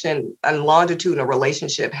connection and longitudinal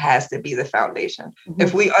relationship has to be the foundation.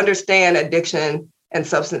 If we understand addiction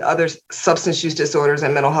and other substance use disorders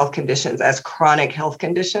and mental health conditions as chronic health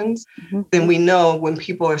conditions, then we know when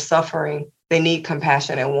people are suffering, they need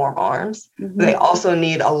compassion and warm arms. They also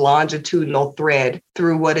need a longitudinal thread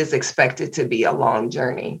through what is expected to be a long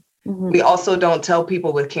journey. We also don't tell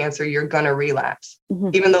people with cancer, you're going to relapse,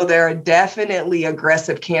 even though there are definitely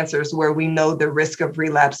aggressive cancers where we know the risk of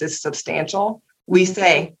relapse is substantial. We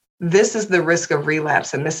say, this is the risk of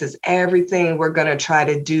relapse, and this is everything we're going to try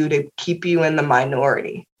to do to keep you in the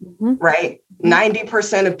minority, right?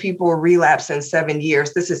 90% of people relapse in 7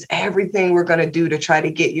 years. This is everything we're going to do to try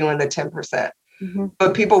to get you in the 10%.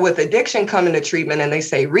 But people with addiction come into treatment and they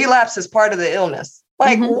say relapse is part of the illness.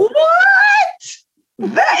 Like, what?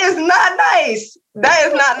 That is not nice. That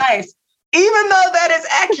is not nice. Even though that is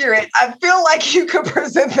accurate, I feel like you could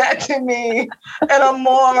present that to me in a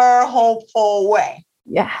more hopeful way.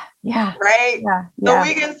 Yeah. Yeah. Right? Yeah. So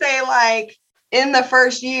we can say like in the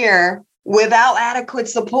first year, without adequate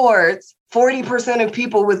supports, 40% of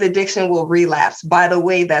people with addiction will relapse. By the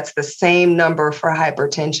way, that's the same number for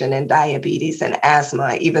hypertension and diabetes and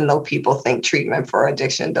asthma, even though people think treatment for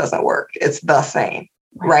addiction doesn't work. It's the same.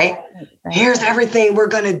 Right? Here's everything we're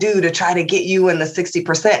going to do to try to get you in the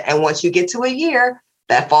 60%. And once you get to a year,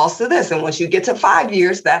 that falls to this. And once you get to 5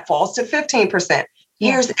 years, that falls to 15%.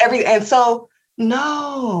 Here's and so,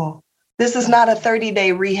 no, this is not a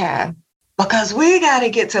 30-day rehab because we got to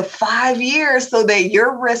get to 5 years so that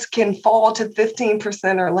your risk can fall to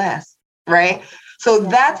 15% or less. Right? So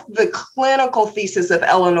that's the clinical thesis of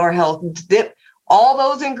Eleanor Health. Dip all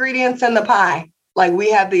those ingredients in the pie. Like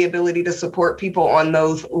we have the ability to support people on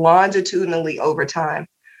those longitudinally over time.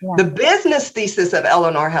 Yeah. The business thesis of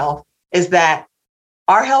Eleanor Health is that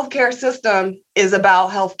our healthcare system is about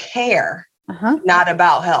healthcare, not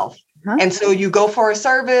about health. And so you go for a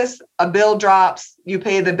service, a bill drops, you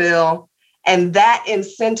pay the bill, and that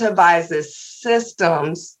incentivizes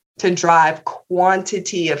systems to drive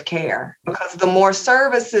quantity of care. Because the more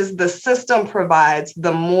services the system provides,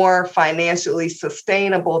 the more financially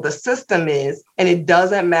sustainable the system is. And it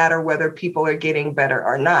doesn't matter whether people are getting better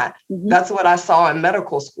or not. That's what I saw in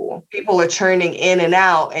medical school. People are churning in and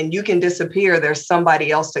out and you can disappear. There's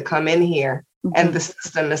somebody else to come in here and the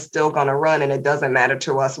system is still going to run. And it doesn't matter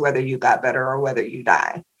to us whether you got better or whether you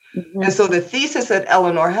died. And so the thesis at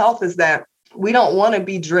Eleanor Health is that we don't want to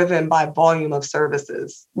be driven by volume of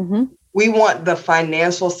services. We want the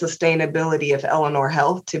financial sustainability of Eleanor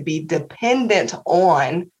Health to be dependent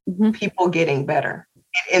on people getting better.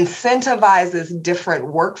 It incentivizes different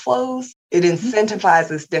workflows. It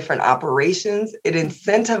incentivizes different operations. It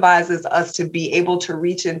incentivizes us to be able to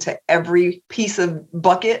reach into every piece of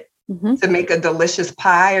bucket to make a delicious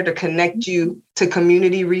pie or to connect you to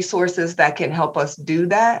community resources that can help us do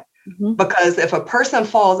that. Because if a person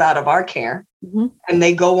falls out of our care and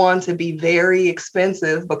they go on to be very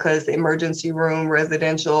expensive because emergency room,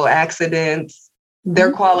 residential accidents,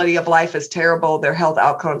 their quality of life is terrible, their health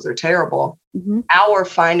outcomes are terrible, our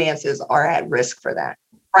finances are at risk for that.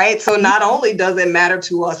 Right. So not only does it matter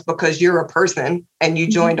to us because you're a person and you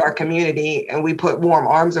joined our community and we put warm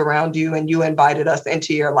arms around you and you invited us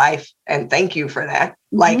into your life. And thank you for that.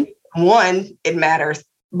 Like, one, it matters.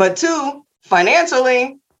 But two,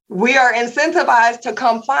 financially, we are incentivized to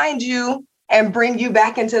come find you and bring you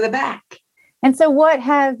back into the back. And so what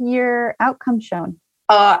have your outcomes shown?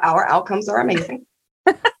 Our outcomes are amazing.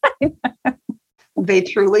 They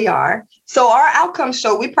truly are. So our outcomes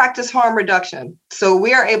show we practice harm reduction. So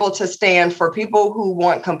we are able to stand for people who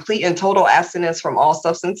want complete and total abstinence from all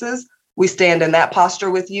substances. We stand in that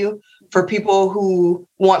posture with you. For people who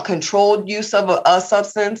want controlled use of a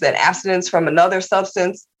substance and abstinence from another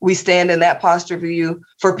substance, we stand in that posture for you.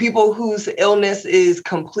 For people whose illness is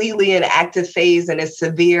completely in active phase and is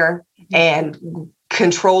severe and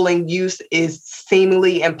controlling use is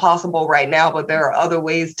seemingly impossible right now, but there are other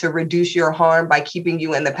ways to reduce your harm by keeping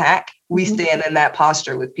you in the pack. We stand in that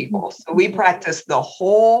posture with people. So we practice the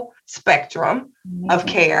whole spectrum of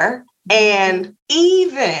care. And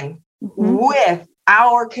even with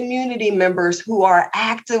our community members who are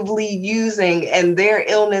actively using and their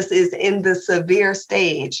illness is in the severe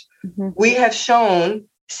stage, we have shown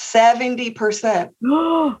 70%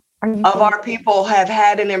 of our people have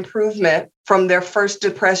had an improvement from their first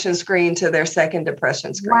depression screen to their second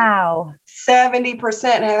depression screen. Wow. 70%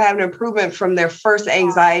 have had an improvement from their first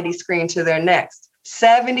anxiety screen to their next.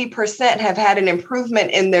 70% have had an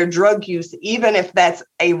improvement in their drug use, even if that's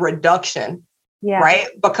a reduction, right?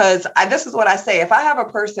 Because this is what I say. If I have a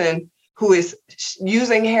person who is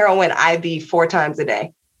using heroin IV 4 times a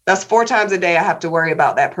day, that's 4 times a day I have to worry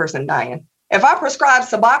about that person dying. If I prescribe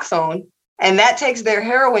Suboxone, and that takes their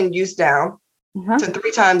heroin use down to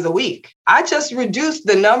 3 times a week, I just reduced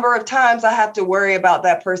the number of times I have to worry about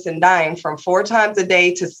that person dying from 4 times a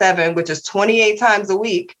day to 7, which is 28 times a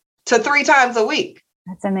week, to 3 times a week.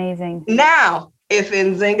 That's amazing. Now, if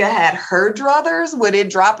Nzinga had her druthers, would it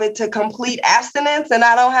drop it to complete abstinence and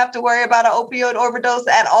I don't have to worry about an opioid overdose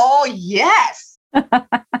at all? Yes.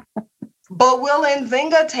 But will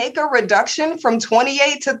Nzinga take a reduction from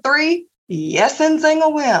 28 to 3? Yes,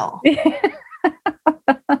 Nzinga will.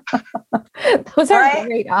 Those are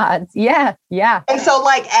great odds. Yeah. And so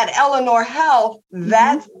like at Eleanor Health,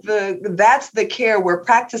 that's the care we're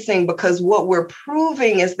practicing, because what we're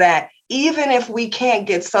proving is that even if we can't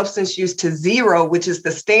get substance use to 0, which is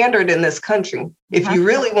the standard in this country, if you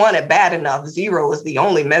really want it bad enough, 0 is the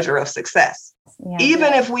only measure of success.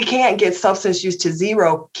 Even if we can't get substance use to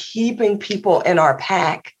 0, keeping people in our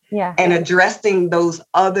pack and addressing those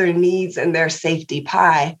other needs in their safety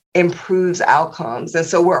pie improves outcomes. And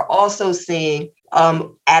so we're also seeing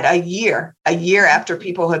at a year after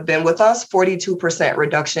people have been with us, 42%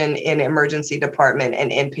 reduction in emergency department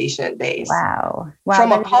and inpatient days. Wow.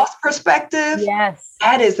 From a cost perspective,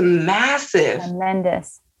 that is massive.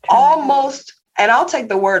 Tremendous. Almost, and I'll take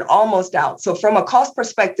the word almost out. So from a cost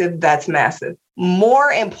perspective, that's massive.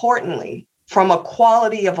 More importantly, from a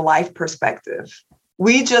quality of life perspective,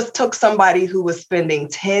 we just took somebody who was spending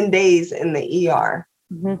 10 days in the ER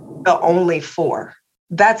to only 4.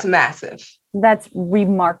 That's massive. That's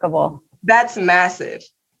remarkable. That's massive.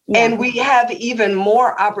 And we have even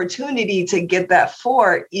more opportunity to get that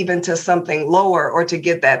 4 even to something lower, or to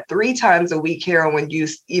get that 3 times a week heroin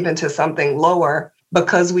use even to something lower,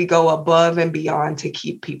 because we go above and beyond to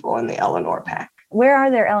keep people in the Eleanor pack. Where are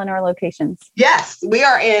their Eleanor locations? Yes, we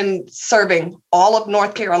are serving all of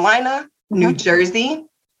North Carolina, New Jersey,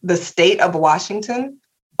 the state of Washington,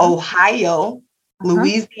 Ohio,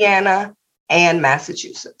 Louisiana, and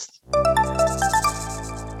Massachusetts.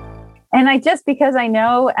 And because I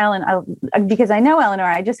know Eleanor,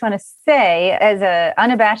 I just want to say, as a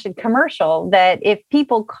unabashed commercial, that if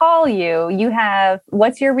people call you have,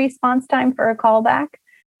 what's your response time for a call back?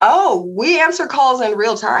 Oh, we answer calls in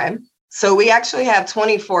real time. So we actually have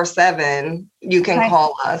 24/7. You can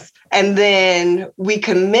call us. And then we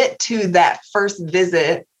commit to that first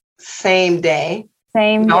visit same day.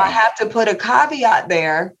 I have to put a caveat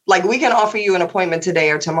there. Like, we can offer you an appointment today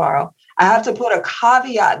or tomorrow. I have to put a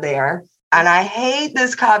caveat there. And I hate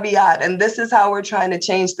this caveat. And this is how we're trying to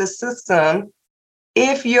change the system.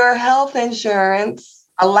 If your health insurance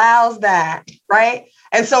allows that, right?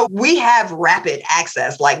 And so we have rapid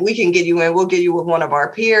access. Like, we can get you in, we'll get you with one of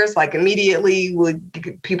our peers, like immediately.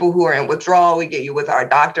 With people who are in withdrawal, we get you with our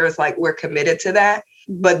doctors. Like, we're committed to that.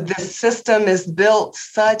 but the system is built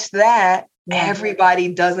such that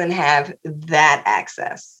everybody doesn't have that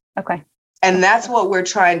access. Okay. And that's what we're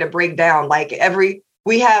trying to break down. Like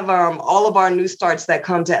we have all of our new starts that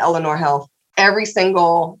come to Eleanor Health. Every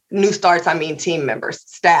single new starts, I mean, team members,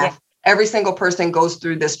 staff, every single person goes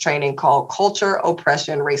through this training called Culture,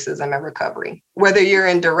 Oppression, Racism, and Recovery, whether you're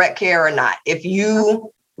in direct care or not. If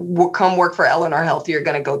you come work for Eleanor Health, you're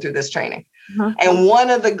going to go through this training. And one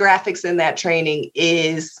of the graphics in that training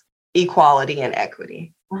is equality and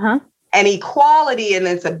equity. And equality, and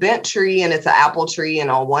it's a bent tree and it's an apple tree.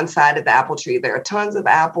 And on one side of the apple tree, there are tons of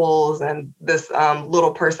apples. And this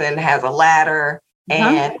little person has a ladder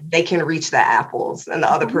and they can reach the apples. And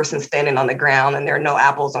the other person's standing on the ground and there are no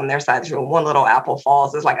apples on their side. So one little apple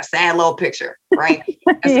falls. It's like a sad little picture, right?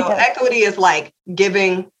 And so equity is like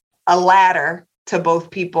giving a ladder to both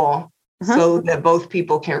people so that both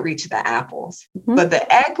people can reach the apples. But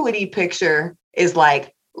the equity picture is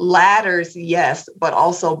like ladders, yes, but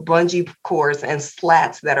also bungee cords and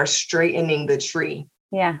slats that are straightening the tree.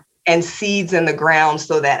 And seeds in the ground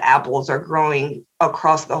so that apples are growing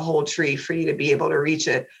across the whole tree for you to be able to reach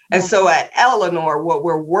it. And so at Eleanor, what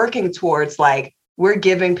we're working towards, like, we're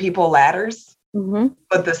giving people ladders,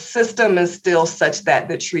 but the system is still such that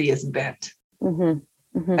the tree is bent.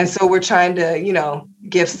 And so we're trying to,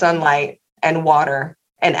 give sunlight and water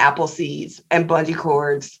and apple seeds and bungee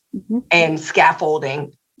cords and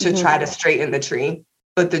scaffolding to try to straighten the tree,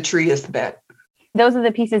 but the tree is bent. Those are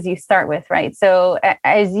the pieces you start with, right? So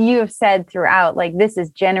as you have said throughout, like, this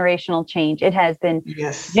is generational change. It has been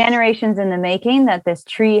generations in the making that this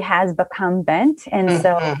tree has become bent. And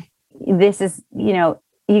so this is, you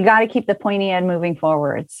got to keep the pointy end moving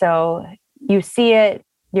forward. So you see it,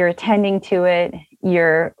 you're attending to it,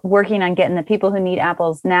 you're working on getting the people who need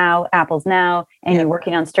apples now, and you're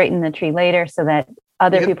working on straightening the tree later so that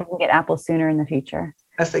other people can get apples sooner in the future.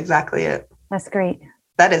 That's exactly it. That's great.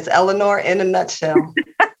 That is Eleanor in a nutshell.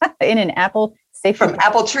 In an apple safe. From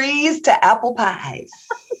apple trees to apple pies.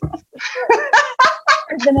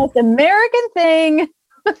 It's the most American thing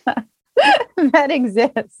that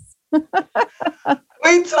exists.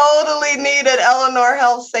 We totally need an Eleanor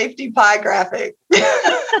Health safety pie graphic.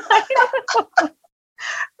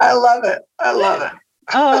 I love it.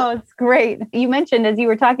 Oh, it's great. You mentioned as you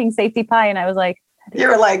were talking safety pie, and I was like, you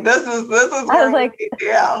were like, this is. I was like,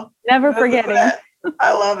 never forgetting.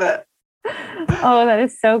 I love it. Oh, that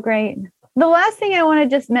is so great. The last thing I want to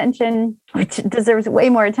just mention, which deserves way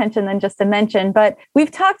more attention than just a mention, but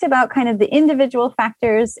we've talked about kind of the individual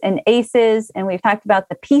factors and ACEs, and we've talked about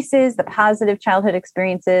the pieces, the positive childhood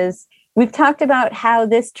experiences. We've talked about how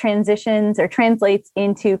this transitions or translates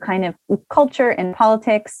into kind of culture and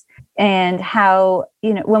politics, and how,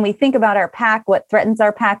 when we think about our pack, what threatens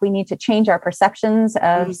our pack, we need to change our perceptions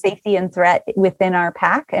of safety and threat within our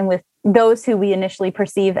pack and with those who we initially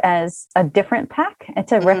perceive as a different pack, and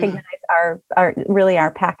to recognize our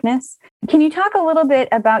packness. Can you talk a little bit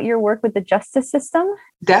about your work with the justice system?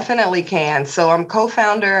 Definitely can. So I'm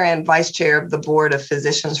co-founder and vice chair of the board of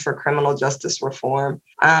Physicians for Criminal Justice Reform.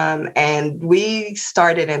 And we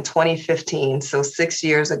started in 2015, so 6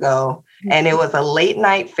 years ago. And it was a late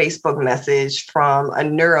night Facebook message from a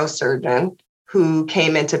neurosurgeon who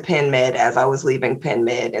came into Penn Med as I was leaving Penn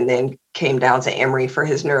Med, and then came down to Emory for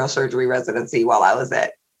his neurosurgery residency while I was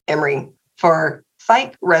at Emory for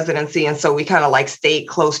psych residency. And so we kind of like stayed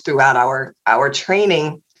close throughout our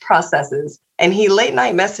training processes. And he late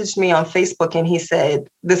night messaged me on Facebook, and he said,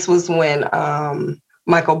 this was when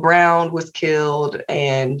Michael Brown was killed,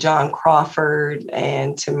 and John Crawford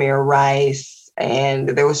and Tamir Rice. And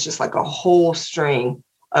there was just like a whole string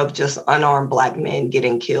of just unarmed Black men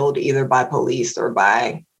getting killed either by police or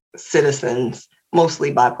by citizens, mostly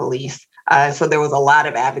by police. So there was a lot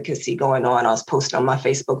of advocacy going on. I was posting on my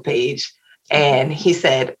Facebook page, and he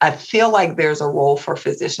said, I feel like there's a role for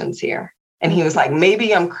physicians here. And he was like,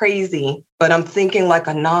 maybe I'm crazy, but I'm thinking like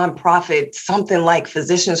a nonprofit, something like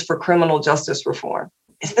Physicians for Criminal Justice Reform.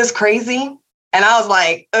 Is this crazy? And I was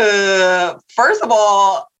like, first of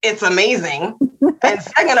all, it's amazing. And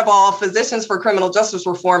second of all, Physicians for Criminal Justice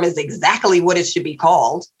Reform is exactly what it should be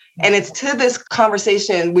called. And it's to this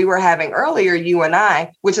conversation we were having earlier, you and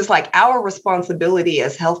I, which is like our responsibility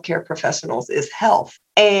as healthcare professionals is health.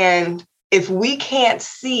 And if we can't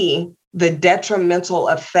see the detrimental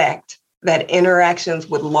effect that interactions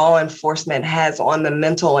with law enforcement has on the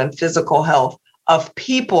mental and physical health of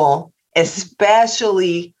people,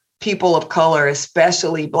 especially people of color,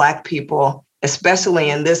 especially Black people,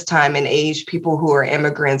 especially in this time and age, people who are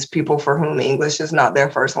immigrants, people for whom English is not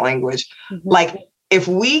their first language. Like, if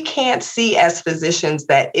we can't see as physicians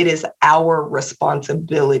that it is our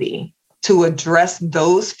responsibility to address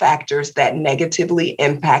those factors that negatively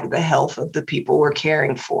impact the health of the people we're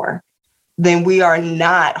caring for, then we are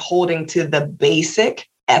not holding to the basic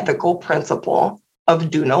ethical principle of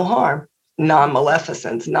do no harm,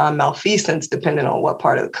 non-maleficence, non-malfeasance, depending on what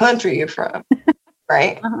part of the country you're from,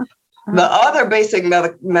 right? The other basic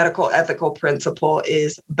medical ethical principle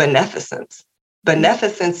is beneficence.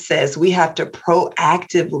 Beneficence says we have to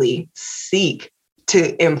proactively seek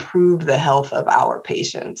to improve the health of our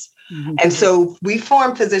patients. And so we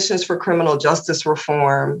form Physicians for Criminal Justice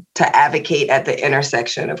Reform to advocate at the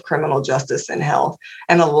intersection of criminal justice and health.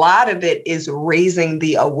 And a lot of it is raising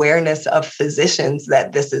the awareness of physicians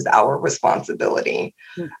that this is our responsibility.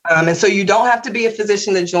 And so you don't have to be a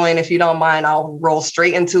physician to join. If you don't mind, I'll roll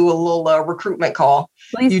straight into a little recruitment call.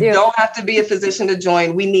 Please you do. Don't have to be a physician to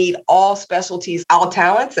join. We need all specialties, all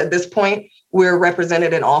talents. At this point, we're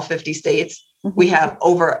represented in all 50 states. We have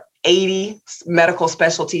over 80 medical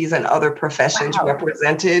specialties and other professions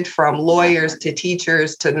represented, from lawyers to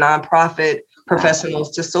teachers to nonprofit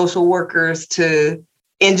professionals to social workers to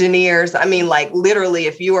engineers. I mean, like literally,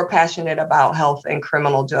 if you are passionate about health and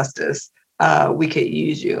criminal justice, we could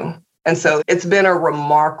use you. And so it's been a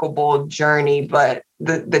remarkable journey, but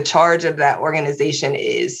the charge of that organization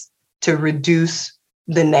is to reduce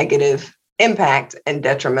the negative impact and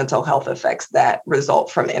detrimental health effects that result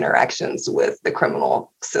from interactions with the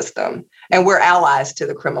criminal system. And we're allies to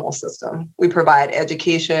the criminal system. We provide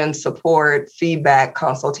education, support, feedback,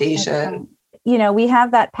 consultation. You know, we have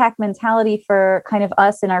that pack mentality for kind of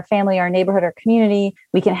us in our family, our neighborhood, our community.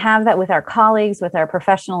 We can have that with our colleagues, with our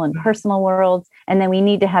professional and personal worlds. And then we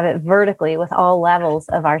need to have it vertically with all levels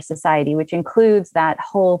of our society, which includes that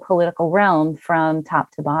whole political realm from top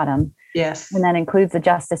to bottom. Yes. And that includes the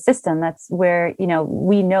justice system. That's where, you know,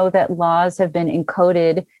 we know that laws have been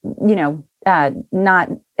encoded, you know, not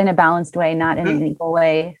in a balanced way, not in an equal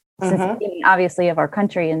way, since the beginning, obviously, of our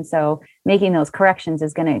country. And so making those corrections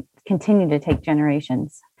is going to continue to take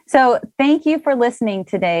generations. So thank you for listening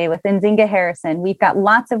today with Nzinga Harrison. We've got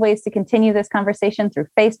lots of ways to continue this conversation through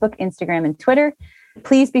Facebook, Instagram, and Twitter.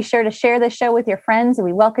 Please be sure to share this show with your friends.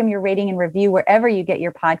 We welcome your rating and review wherever you get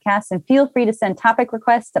your podcasts, and feel free to send topic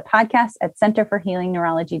requests to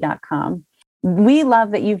podcast@centerforhealingneurology.com. We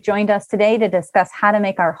love that you've joined us today to discuss how to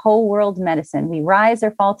make our whole world medicine. We rise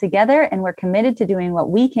or fall together, and we're committed to doing what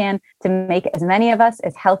we can to make as many of us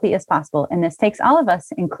as healthy as possible. And this takes all of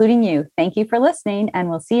us, including you. Thank you for listening, and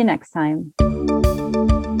we'll see you next time.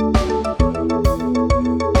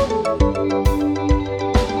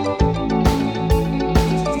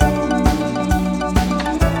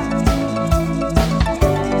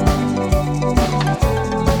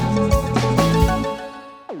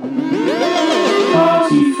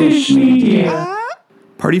 Fish Media.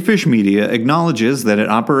 Party Fish Media acknowledges that it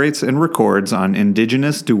operates and records on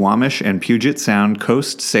indigenous Duwamish and Puget Sound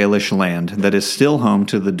Coast Salish land that is still home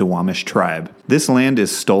to the Duwamish tribe. This land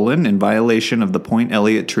is stolen in violation of the Point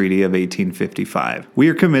Elliott Treaty of 1855. We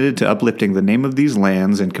are committed to uplifting the name of these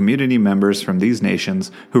lands and community members from these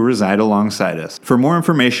nations who reside alongside us. For more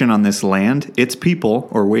information on this land, its people,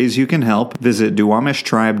 or ways you can help, visit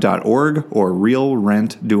duwamishtribe.org or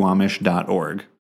realrentduwamish.org.